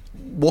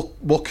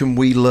 What can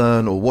we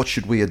learn, or what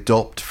should we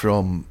adopt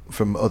from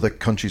other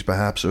countries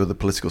perhaps, or other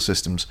political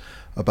systems,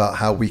 about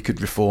how we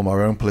could reform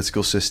our own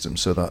political system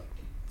so that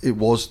there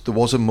was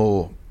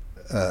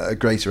a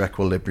greater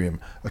equilibrium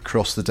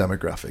across the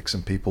demographics,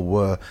 and people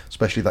were,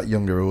 especially that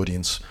younger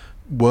audience,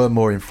 were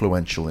more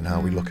influential in how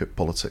we look at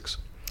politics.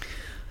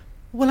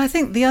 Well, I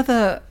think the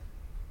other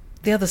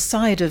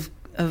side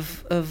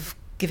of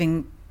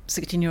giving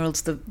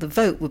 16-year-olds the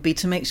vote would be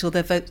to make sure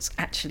their votes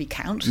actually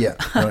count. Yeah,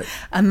 right.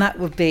 And that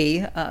would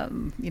be,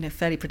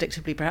 fairly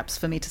predictably perhaps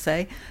for me to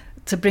say,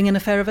 to bring in a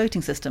fairer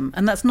voting system.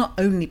 And that's not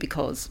only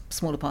because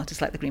smaller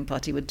parties like the Green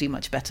Party would do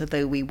much better,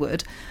 though we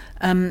would,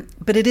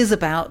 but it is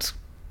about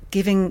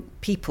giving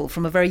people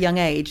from a very young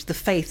age the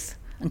faith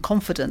and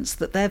confidence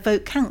that their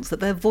vote counts, that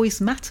their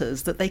voice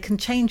matters, that they can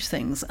change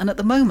things. And at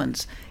the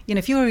moment,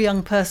 if you're a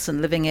young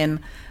person living in,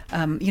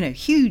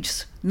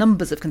 huge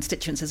numbers of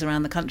constituencies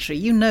around the country,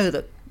 you know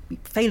that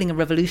failing a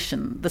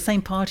revolution, the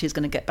same party is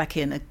going to get back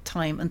in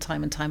time and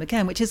time and time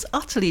again, which is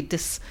utterly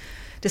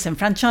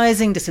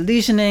disenfranchising,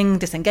 disillusioning,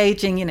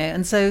 disengaging,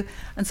 and so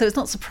it's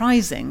not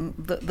surprising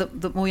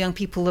that more young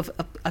people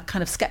are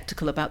kind of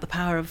sceptical about the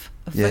power of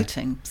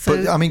voting. So,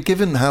 but I mean,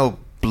 given how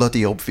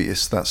bloody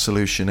obvious that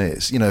solution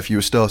is, if you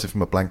were starting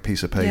from a blank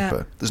piece of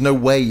paper, there's no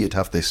way you'd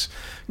have this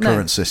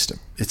current system.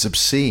 It's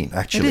obscene,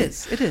 actually.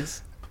 It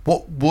is.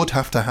 What would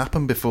have to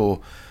happen before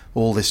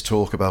all this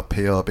talk about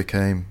PR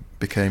became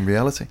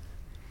reality?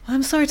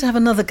 I'm sorry to have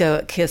another go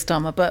at Keir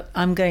Starmer, but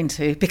I'm going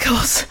to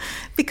because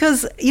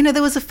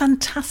there was a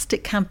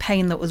fantastic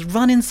campaign that was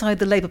run inside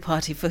the Labour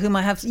Party, for whom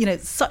I have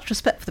such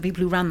respect for the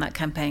people who ran that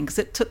campaign, because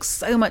it took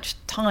so much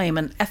time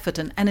and effort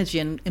and energy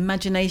and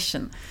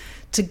imagination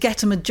to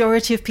get a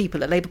majority of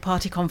people at Labour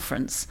Party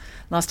conference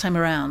last time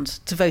around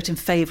to vote in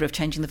favour of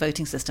changing the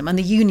voting system, and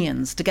the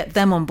unions to get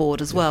them on board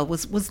as well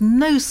was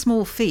no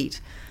small feat.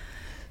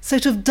 So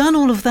to have done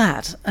all of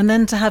that and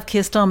then to have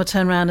Keir Starmer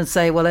turn around and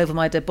say, well, over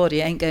my dead body,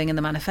 it ain't going in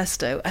the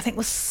manifesto, I think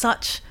was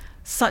such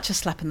a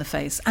slap in the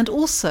face, and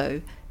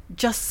also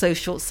just so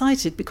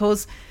short-sighted,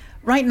 because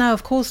right now,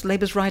 of course,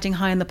 Labour's riding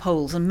high in the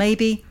polls, and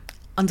maybe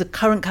under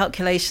current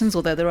calculations,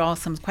 although there are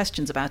some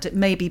questions about it,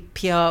 maybe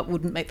PR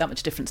wouldn't make that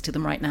much difference to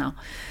them right now.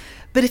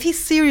 But if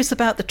he's serious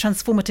about the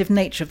transformative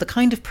nature of the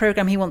kind of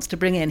programme he wants to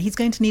bring in, he's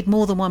going to need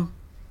more than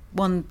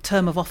one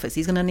term of office.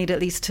 He's going to need at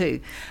least 2.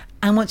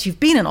 And once you've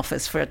been in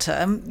office for a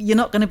term, you're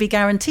not going to be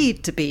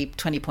guaranteed to be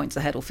 20 points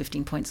ahead or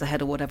 15 points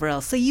ahead or whatever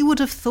else. So you would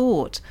have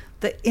thought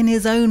that in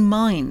his own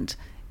mind,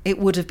 it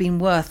would have been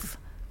worth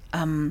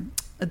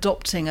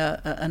adopting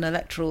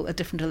a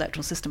different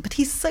electoral system. But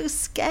he's so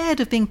scared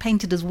of being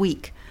painted as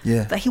weak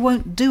that he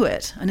won't do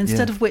it. And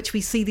instead of which we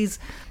see these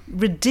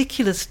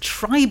ridiculous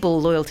tribal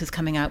loyalties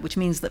coming out, which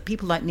means that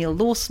people like Neil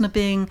Lawson are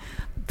being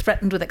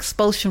threatened with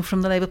expulsion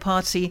from the Labour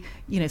Party,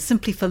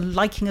 simply for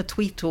liking a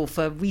tweet or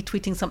for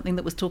retweeting something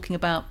that was talking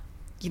about,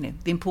 the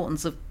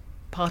importance of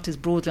parties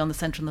broadly on the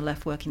centre and the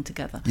left working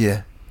together.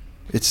 Yeah,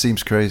 it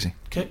seems crazy.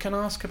 Can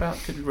I ask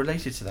about,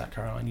 related to that,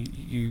 Caroline,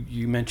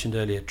 you mentioned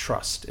earlier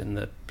trust in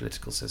the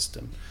political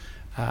system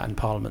and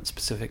Parliament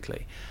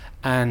specifically.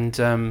 And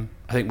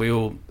I think we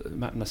all,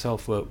 Matt and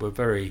myself, were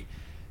very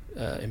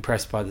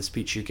impressed by the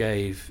speech you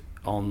gave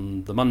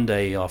on the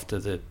Monday after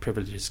the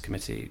Privileges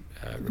Committee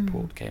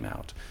report came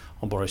out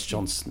on Boris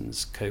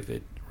Johnson's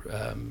COVID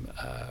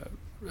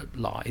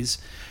lies,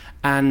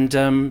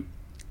 and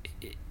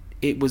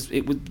it was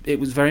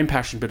very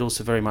impassioned, but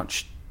also very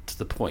much to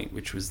the point,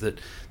 which was that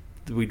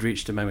we'd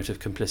reached a moment of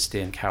complicity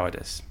and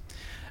cowardice.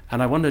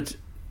 And I wondered,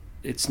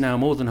 it's now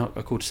more than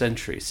a quarter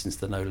century since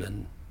the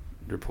Nolan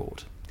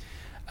report.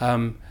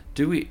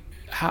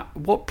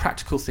 What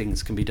practical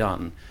things can be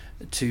done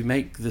to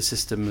make the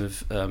system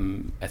of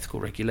ethical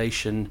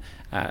regulation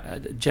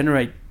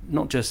generate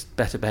not just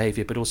better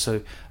behaviour, but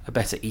also a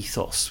better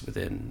ethos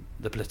within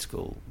the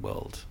political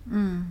world?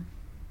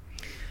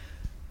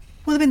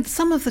 Well, I mean,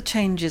 some of the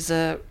changes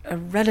are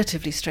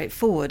relatively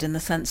straightforward, in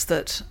the sense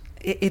that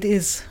it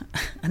is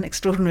an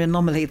extraordinary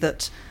anomaly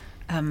that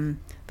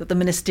the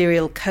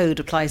ministerial code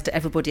applies to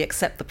everybody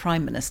except the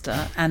Prime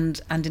Minister,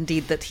 and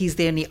indeed that he's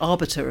the only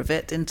arbiter of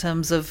it in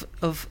terms of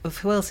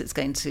who else it's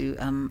going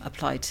to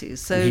apply to.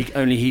 So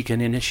only he can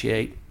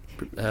initiate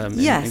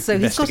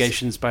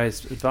investigations by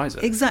his advisor.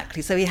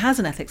 Exactly. So he has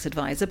an ethics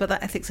advisor, but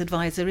that ethics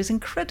advisor is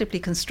incredibly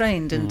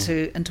constrained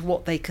into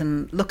what they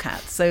can look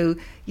at. So,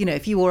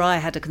 if you or I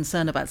had a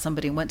concern about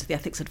somebody and went to the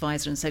ethics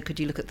advisor and said, could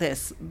you look at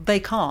this? They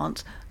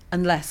can't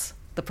unless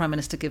the Prime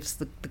Minister gives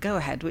the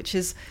go-ahead, which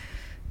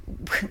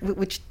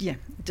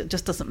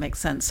just doesn't make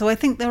sense. So I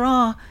think there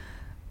are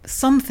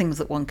some things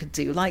that one could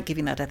do, like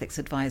giving that ethics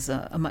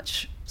advisor a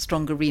much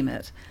stronger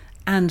remit,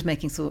 and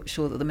making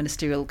sure that the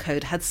ministerial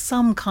code had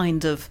some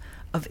kind of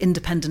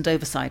independent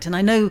oversight. And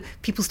I know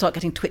people start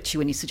getting twitchy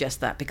when you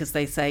suggest that, because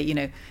they say,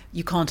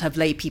 you can't have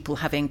lay people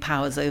having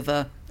powers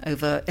over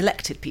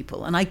elected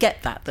people. And I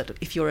get that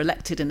if you're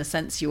elected, in a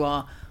sense, you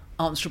are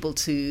answerable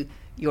to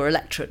your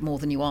electorate more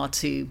than you are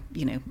to,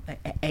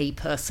 a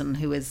person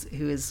who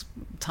is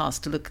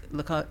tasked to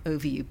look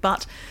over you.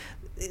 But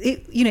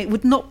it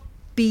would not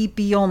be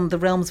beyond the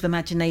realms of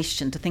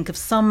imagination to think of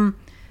some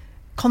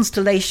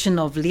constellation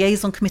of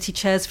liaison committee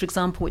chairs, for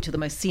example, which are the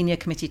most senior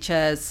committee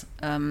chairs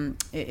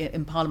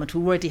in Parliament,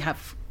 who already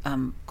have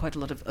quite a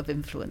lot of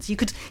influence. You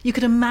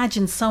could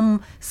imagine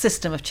some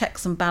system of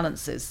checks and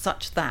balances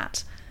such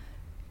that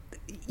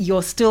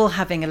you're still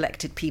having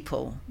elected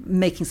people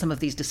making some of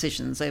these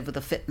decisions over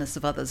the fitness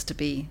of others to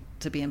be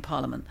in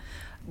Parliament,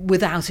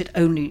 without it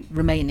only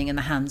remaining in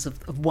the hands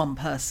of one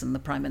person, the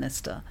Prime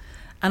Minister.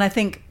 And I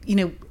think,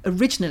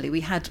 originally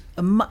we had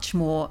a much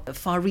more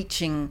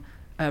far-reaching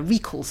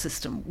recall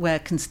system where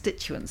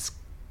constituents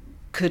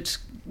could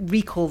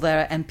recall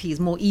their MPs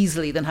more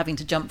easily than having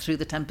to jump through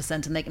the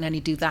 10%, and they can only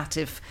do that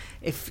if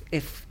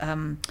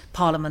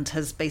Parliament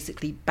has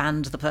basically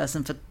banned the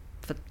person for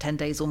 10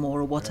 days or more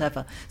or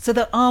whatever. Yeah. So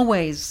there are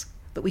ways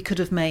that we could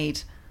have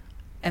made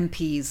all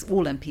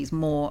MPs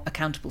more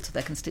accountable to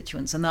their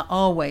constituents, and there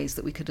are ways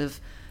that we could have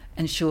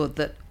ensured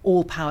that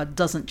all power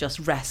doesn't just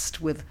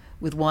rest with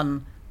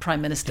one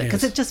Prime Minister,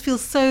 because it just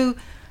feels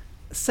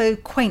so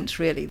quaint,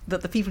 really,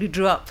 that the people who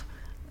drew up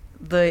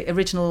the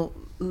original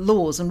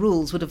laws and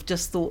rules would have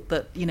just thought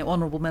that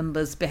honourable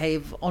members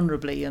behave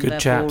honourably and good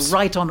therefore chaps.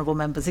 Right honourable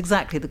members,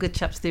 exactly, the good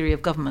chaps theory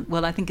of government.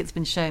 Well, I think it's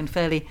been shown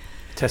fairly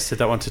tested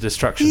that one to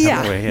destruction,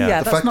 haven't we?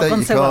 The fact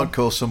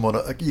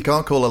that you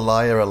can't call a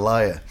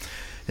liar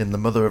in the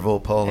mother of all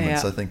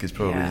parliaments, I think is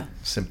probably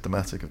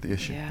symptomatic of the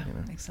issue. Yeah,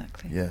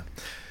 exactly. Yeah.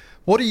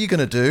 What are you going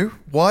to do?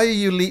 Why are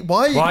you leaving?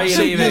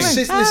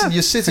 Listen,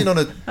 you're sitting on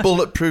a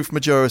bulletproof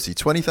majority,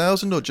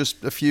 20,000 or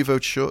just a few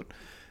votes short.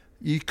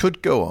 You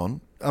could go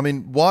on. I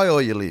mean, why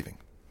are you leaving?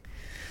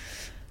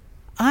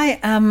 I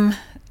am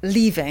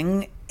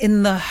leaving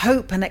in the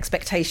hope and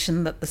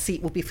expectation that the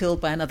seat will be filled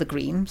by another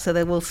Green. So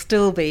there will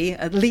still be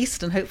at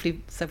least, and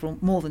hopefully several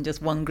more than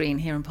just one Green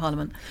here in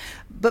Parliament.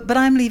 But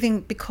I'm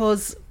leaving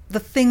because the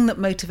thing that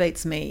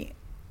motivates me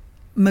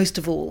most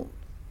of all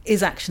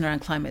is action around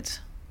climate.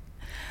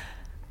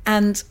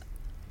 And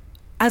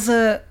as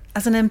an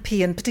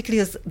MP, and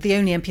particularly as the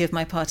only MP of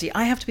my party,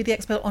 I have to be the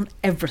expert on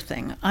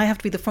everything. I have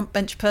to be the front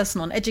bench person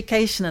on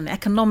education and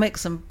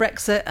economics and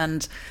Brexit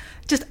and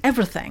just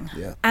everything.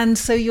 Yeah. And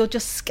so you're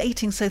just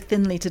skating so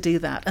thinly to do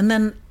that. And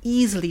then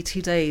easily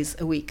 2 days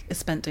a week is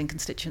spent doing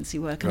constituency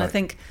work. And I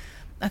think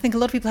a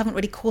lot of people haven't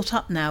really caught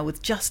up now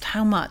with just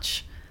how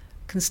much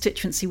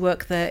constituency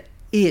work there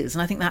is.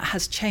 And I think that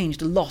has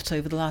changed a lot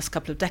over the last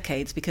couple of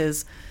decades,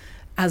 because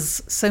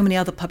as so many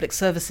other public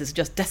services are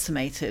just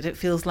decimated, it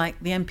feels like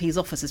the MP's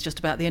office is just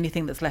about the only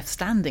thing that's left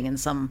standing in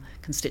some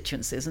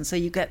constituencies. And so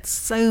you get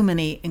so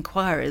many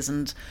inquiries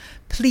and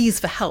pleas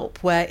for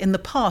help, where in the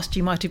past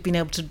you might have been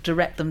able to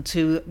direct them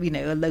to,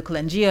 a local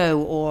NGO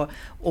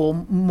or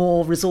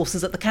more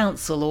resources at the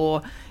council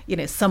or,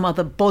 some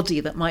other body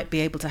that might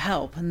be able to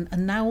help.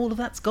 And now all of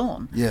that's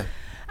gone. Yeah.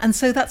 And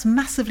so that's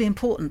massively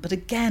important. But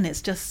again,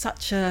 it's just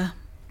such a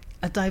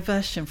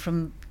diversion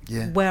from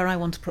where I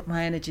want to put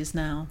my energies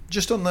now.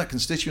 Just on that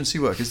constituency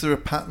work, is there a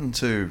pattern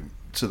to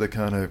the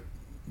kind of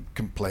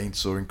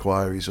complaints or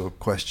inquiries or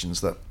questions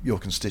that your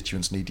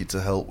constituents need you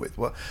to help with?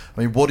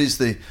 What is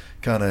the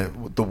kind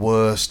of the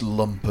worst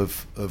lump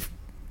of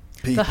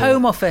people? The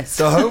Home Office.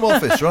 The Home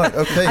Office, right,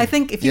 okay. I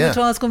think if you were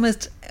to ask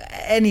almost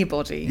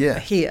anybody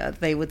here,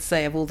 they would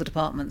say of all the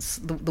departments,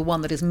 the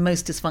one that is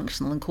most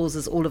dysfunctional and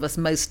causes all of us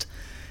most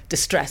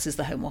distress is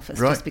the Home Office,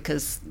 just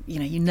because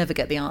you never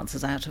get the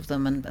answers out of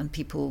them, and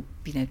people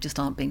just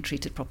aren't being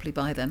treated properly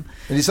by them.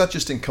 And is that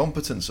just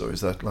incompetence, or is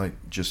that like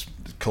just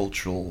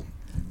cultural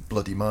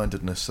bloody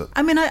mindedness?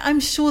 I mean, I'm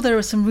sure there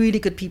are some really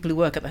good people who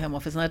work at the Home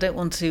Office, and I don't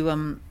want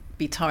to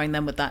be tarring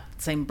them with that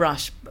same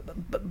brush,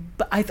 but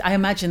I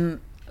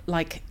imagine,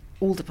 like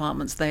all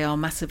departments, they are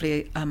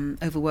massively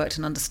overworked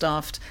and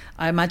understaffed.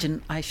 I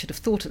imagine, I should have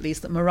thought at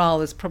least, that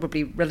morale is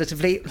probably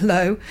relatively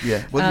low.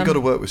 Yeah, well, you've got to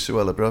work with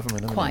Suella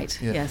Braverman, haven't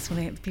quite, you? Yes. Well,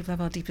 people have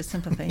our deepest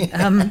sympathy.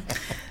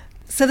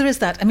 So there is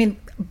that. I mean,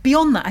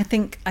 beyond that, I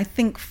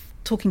think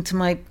talking to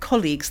my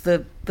colleagues,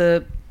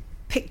 the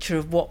picture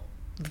of what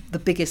the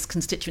biggest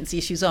constituency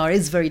issues are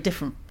is very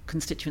different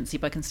constituency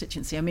by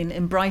constituency. I mean,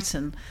 in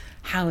Brighton,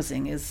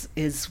 housing is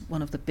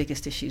one of the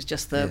biggest issues,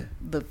 just the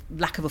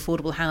lack of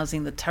affordable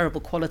housing, the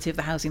terrible quality of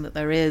the housing that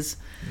there is.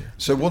 Yeah.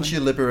 So once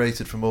you're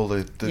liberated from all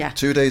the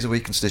 2 days a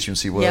week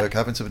constituency work,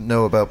 having to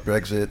know about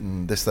Brexit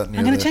and this, that and the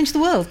I'm going to change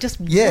the world.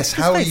 Yes,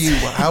 how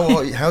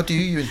do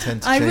you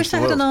intend to change the world? I wish I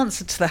had an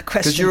answer to that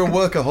question. Because you're a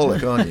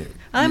workaholic, aren't you?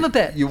 I'm a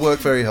bit. You work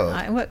very hard.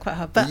 I work quite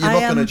hard. But you're not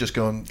going to just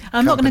go and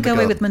I'm not going to go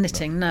away with my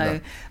knitting, no.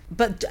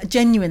 But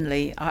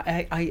genuinely,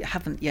 I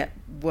haven't yet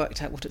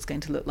worked out what it's going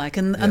to look like.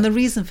 And the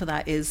reason for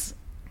that is,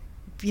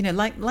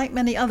 like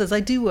many others, I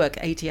do work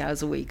 80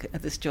 hours a week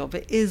at this job.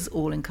 It is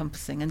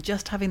all-encompassing. And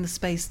just having the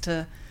space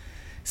to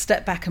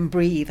step back and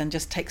breathe and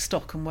just take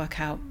stock and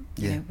work out,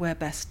 where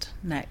best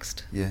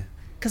next. Yeah.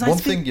 One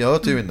thing you're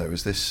doing, though,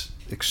 is this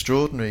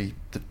extraordinary,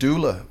 the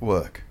doula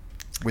work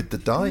with the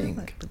dying.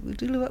 The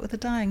doula work with the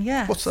dying,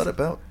 yeah. What's that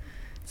about?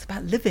 It's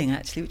about living,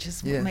 actually, which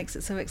is what makes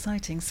it so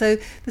exciting. So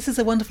this is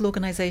a wonderful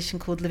organisation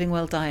called Living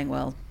Well, Dying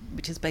Well,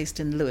 which is based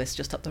in Lewes,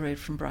 just up the road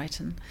from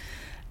Brighton.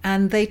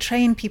 And they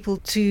train people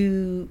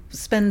to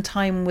spend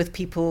time with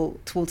people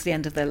towards the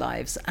end of their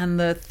lives. And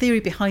the theory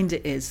behind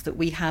it is that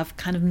we have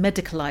kind of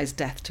medicalized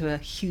death to a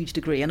huge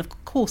degree. And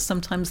of course,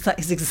 sometimes that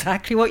is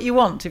exactly what you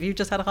want. If you've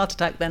just had a heart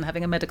attack, then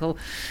having a medical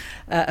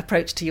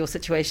approach to your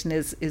situation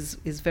is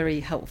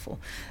very helpful.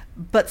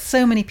 But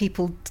so many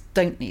people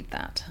don't need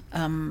that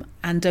and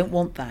don't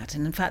want that.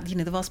 And in fact,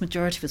 the vast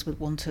majority of us would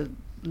want to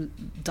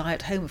die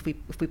at home if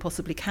we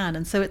possibly can.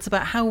 And so it's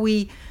about how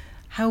we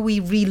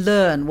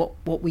relearn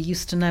what we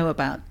used to know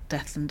about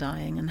death and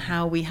dying, and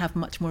how we have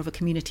much more of a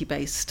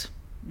community-based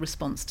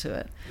response to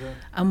it. Yeah.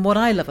 And what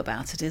I love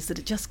about it is that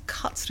it just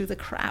cuts through the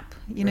crap.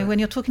 When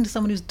you're talking to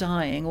someone who's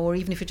dying, or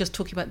even if you're just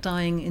talking about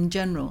dying in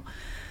general,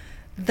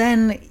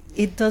 then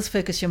it does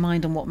focus your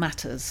mind on what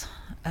matters.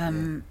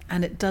 And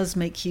it does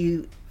make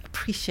you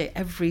appreciate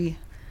every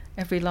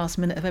last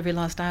minute of every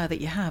last hour that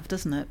you have,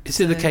 doesn't it? Is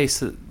it the case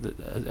that,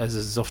 as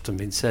has often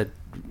been said,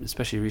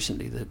 especially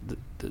recently, that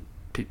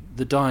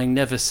the dying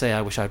never say,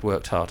 I wish I'd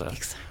worked harder,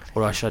 exactly,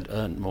 or I should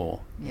earn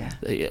more. Yeah.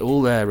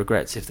 All their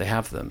regrets, if they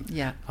have them,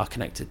 are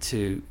connected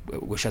to,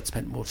 wish I'd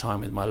spent more time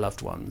with my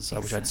loved ones. Exactly. I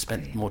wish I'd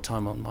spent more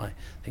time on my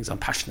things I'm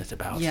passionate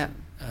about. Yeah.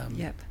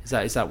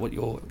 Is that what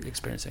you're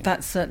experiencing?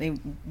 That's certainly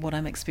what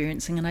I'm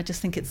experiencing, and I just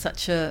think it's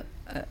such a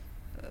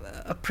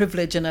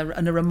privilege and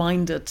a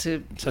reminder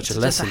to such a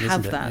lesson, to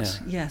have isn't it? that.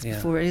 Yes,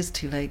 before it is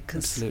too late.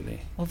 Because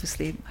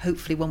obviously,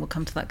 hopefully, one will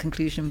come to that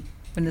conclusion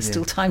when there's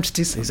still time to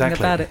do something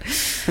about it.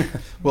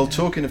 Well,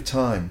 talking of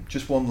time,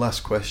 just one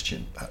last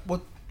question.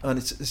 And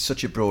it's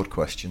such a broad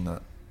question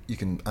that you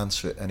can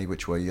answer it any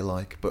which way you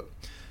like. But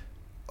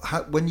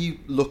when you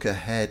look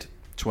ahead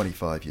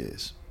 25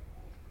 years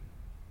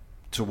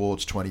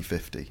towards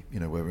 2050,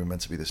 where we're meant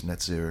to be this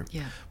net zero,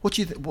 what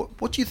do you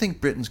think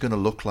Britain's going to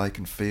look like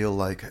and feel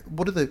like?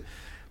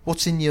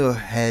 What's in your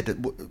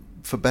head,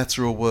 for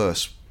better or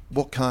worse?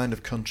 What kind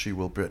of country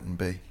will Britain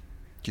be,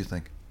 do you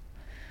think?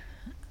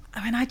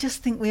 I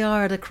just think we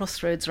are at a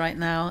crossroads right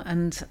now,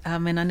 and I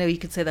know you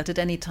could say that at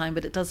any time,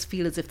 but it does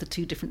feel as if the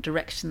two different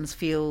directions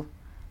feel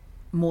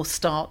more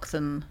stark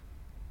than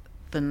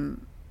in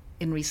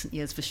recent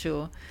years, for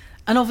sure.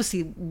 And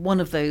obviously,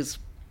 one of those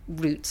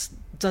routes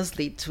does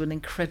lead to an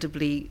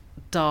incredibly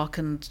dark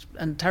and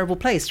terrible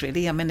place,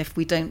 really. If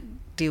we don't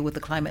deal with the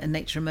climate and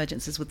nature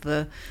emergencies with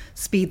the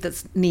speed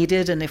that's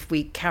needed, and if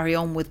we carry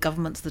on with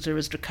governments that are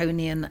as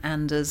draconian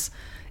and as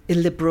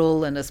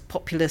illiberal and as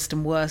populist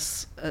and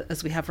worse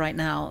as we have right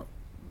now,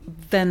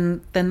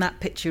 then that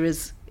picture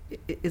is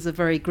a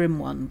very grim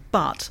one.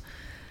 But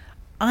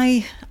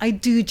I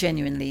do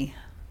genuinely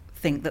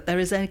think that there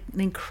is an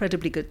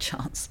incredibly good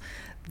chance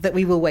that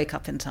we will wake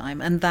up in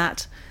time, and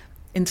that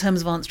in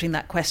terms of answering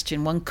that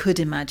question, one could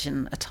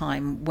imagine a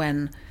time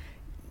when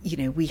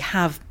we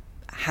have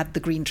had the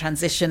green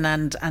transition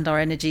and our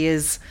energy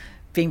is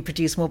being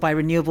produced more by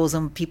renewables,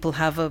 and people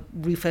have a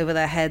roof over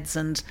their heads,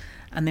 and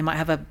they might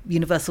have a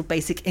universal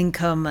basic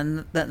income,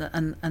 and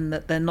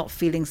that they're not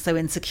feeling so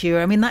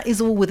insecure. That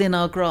is all within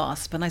our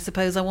grasp, and I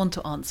suppose I want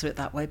to answer it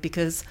that way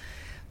because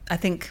I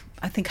think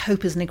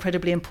hope is an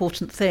incredibly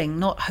important thing.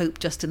 Not hope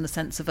just in the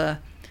sense of a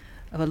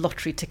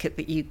lottery ticket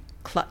that you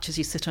clutch as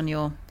you sit on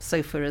your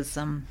sofa, as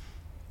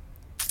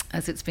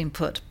it's been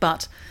put,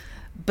 but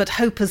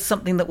hope is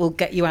something that will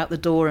get you out the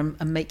door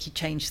and make you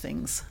change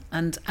things.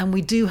 And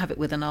we do have it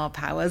within our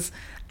powers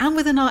and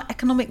within our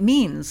economic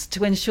means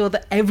to ensure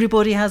that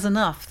everybody has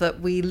enough, that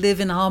we live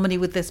in harmony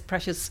with this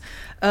precious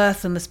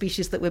earth and the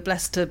species that we're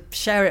blessed to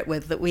share it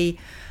with, that we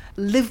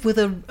live with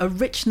a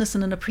richness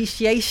and an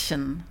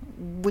appreciation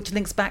which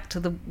links back to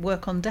the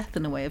work on death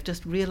in a way of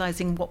just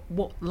realising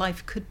what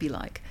life could be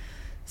like.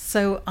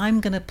 So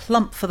I'm going to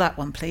plump for that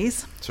one,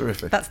 please.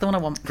 Terrific. That's the one I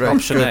want. Great.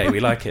 Option A, we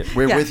like it.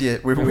 We're with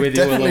you. We're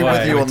definitely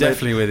with you on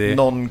the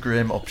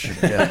non-grim option.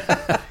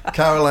 Yeah.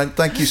 Caroline,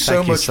 thank you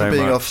so much for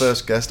being our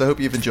first guest. I hope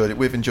you've enjoyed it.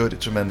 We've enjoyed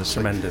it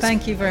tremendously.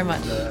 Thank you very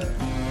much.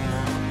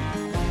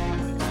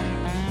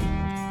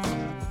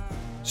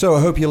 So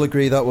I hope you'll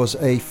agree that was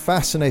a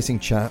fascinating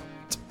chat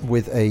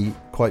with a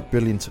quite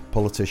brilliant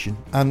politician.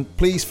 And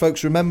please,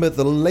 folks, remember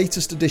the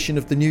latest edition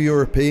of The New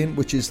European,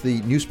 which is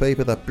the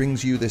newspaper that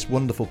brings you this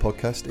wonderful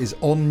podcast, is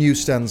on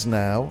newsstands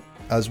now,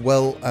 as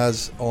well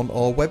as on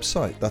our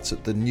website. That's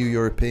at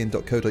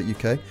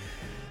theneweuropean.co.uk.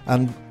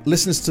 And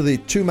listeners to the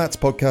Two Mats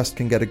podcast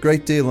can get a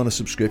great deal on a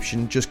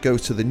subscription. Just go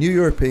to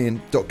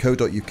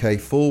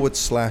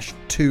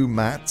theneweuropean.co.uk/2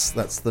 Mats.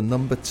 That's the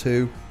number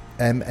 2,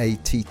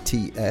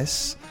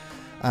 MATTS.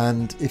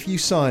 And if you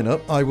sign up,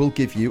 I will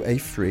give you a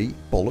free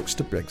Bollocks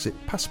to Brexit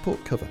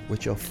passport cover,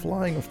 which are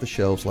flying off the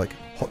shelves like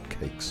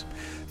hotcakes.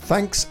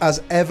 Thanks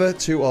as ever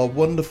to our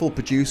wonderful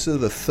producer,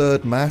 the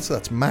third Matt.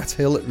 That's Matt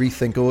Hill at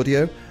Rethink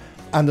Audio.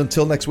 And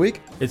until next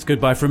week, it's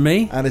goodbye from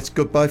me. And it's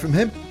goodbye from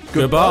him.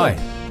 Goodbye.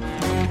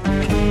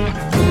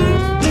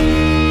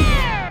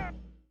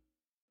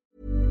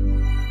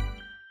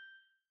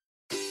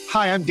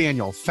 Hi, I'm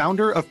Daniel,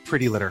 founder of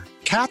Pretty Litter.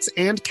 Cats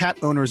and cat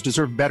owners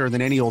deserve better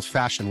than any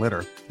old-fashioned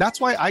litter. That's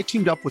why I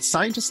teamed up with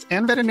scientists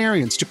and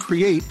veterinarians to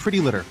create Pretty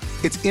Litter.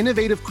 Its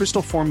innovative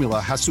crystal formula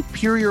has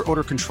superior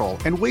odor control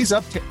and weighs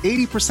up to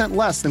 80%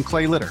 less than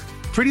clay litter.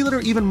 Pretty Litter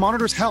even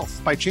monitors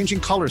health by changing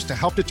colors to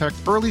help detect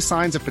early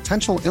signs of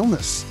potential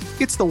illness.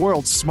 It's the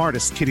world's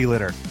smartest kitty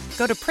litter.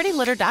 Go to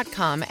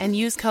prettylitter.com and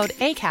use code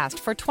ACAST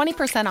for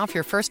 20% off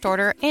your first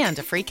order and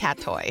a free cat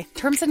toy.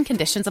 Terms and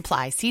conditions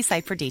apply. See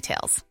site for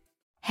details.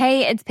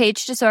 Hey, it's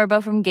Paige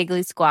DeSorbo from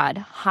Giggly Squad.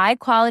 High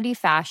quality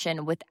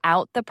fashion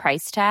without the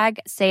price tag.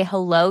 Say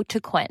hello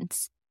to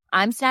Quince.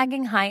 I'm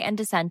snagging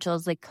high-end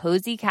essentials like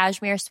cozy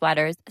cashmere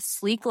sweaters,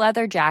 sleek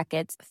leather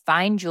jackets,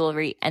 fine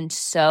jewelry, and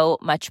so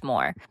much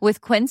more.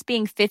 With Quince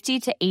being 50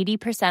 to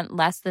 80%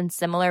 less than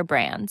similar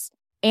brands.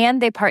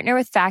 And they partner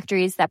with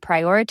factories that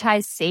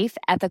prioritize safe,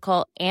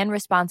 ethical, and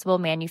responsible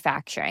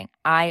manufacturing.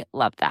 I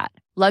love that.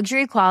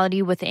 Luxury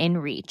quality within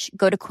reach.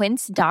 Go to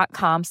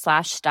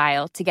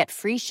quince.com/style to get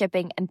free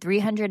shipping and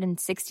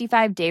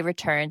 365-day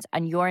returns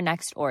on your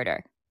next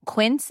order.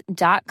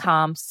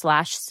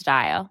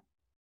 Quince.com/style.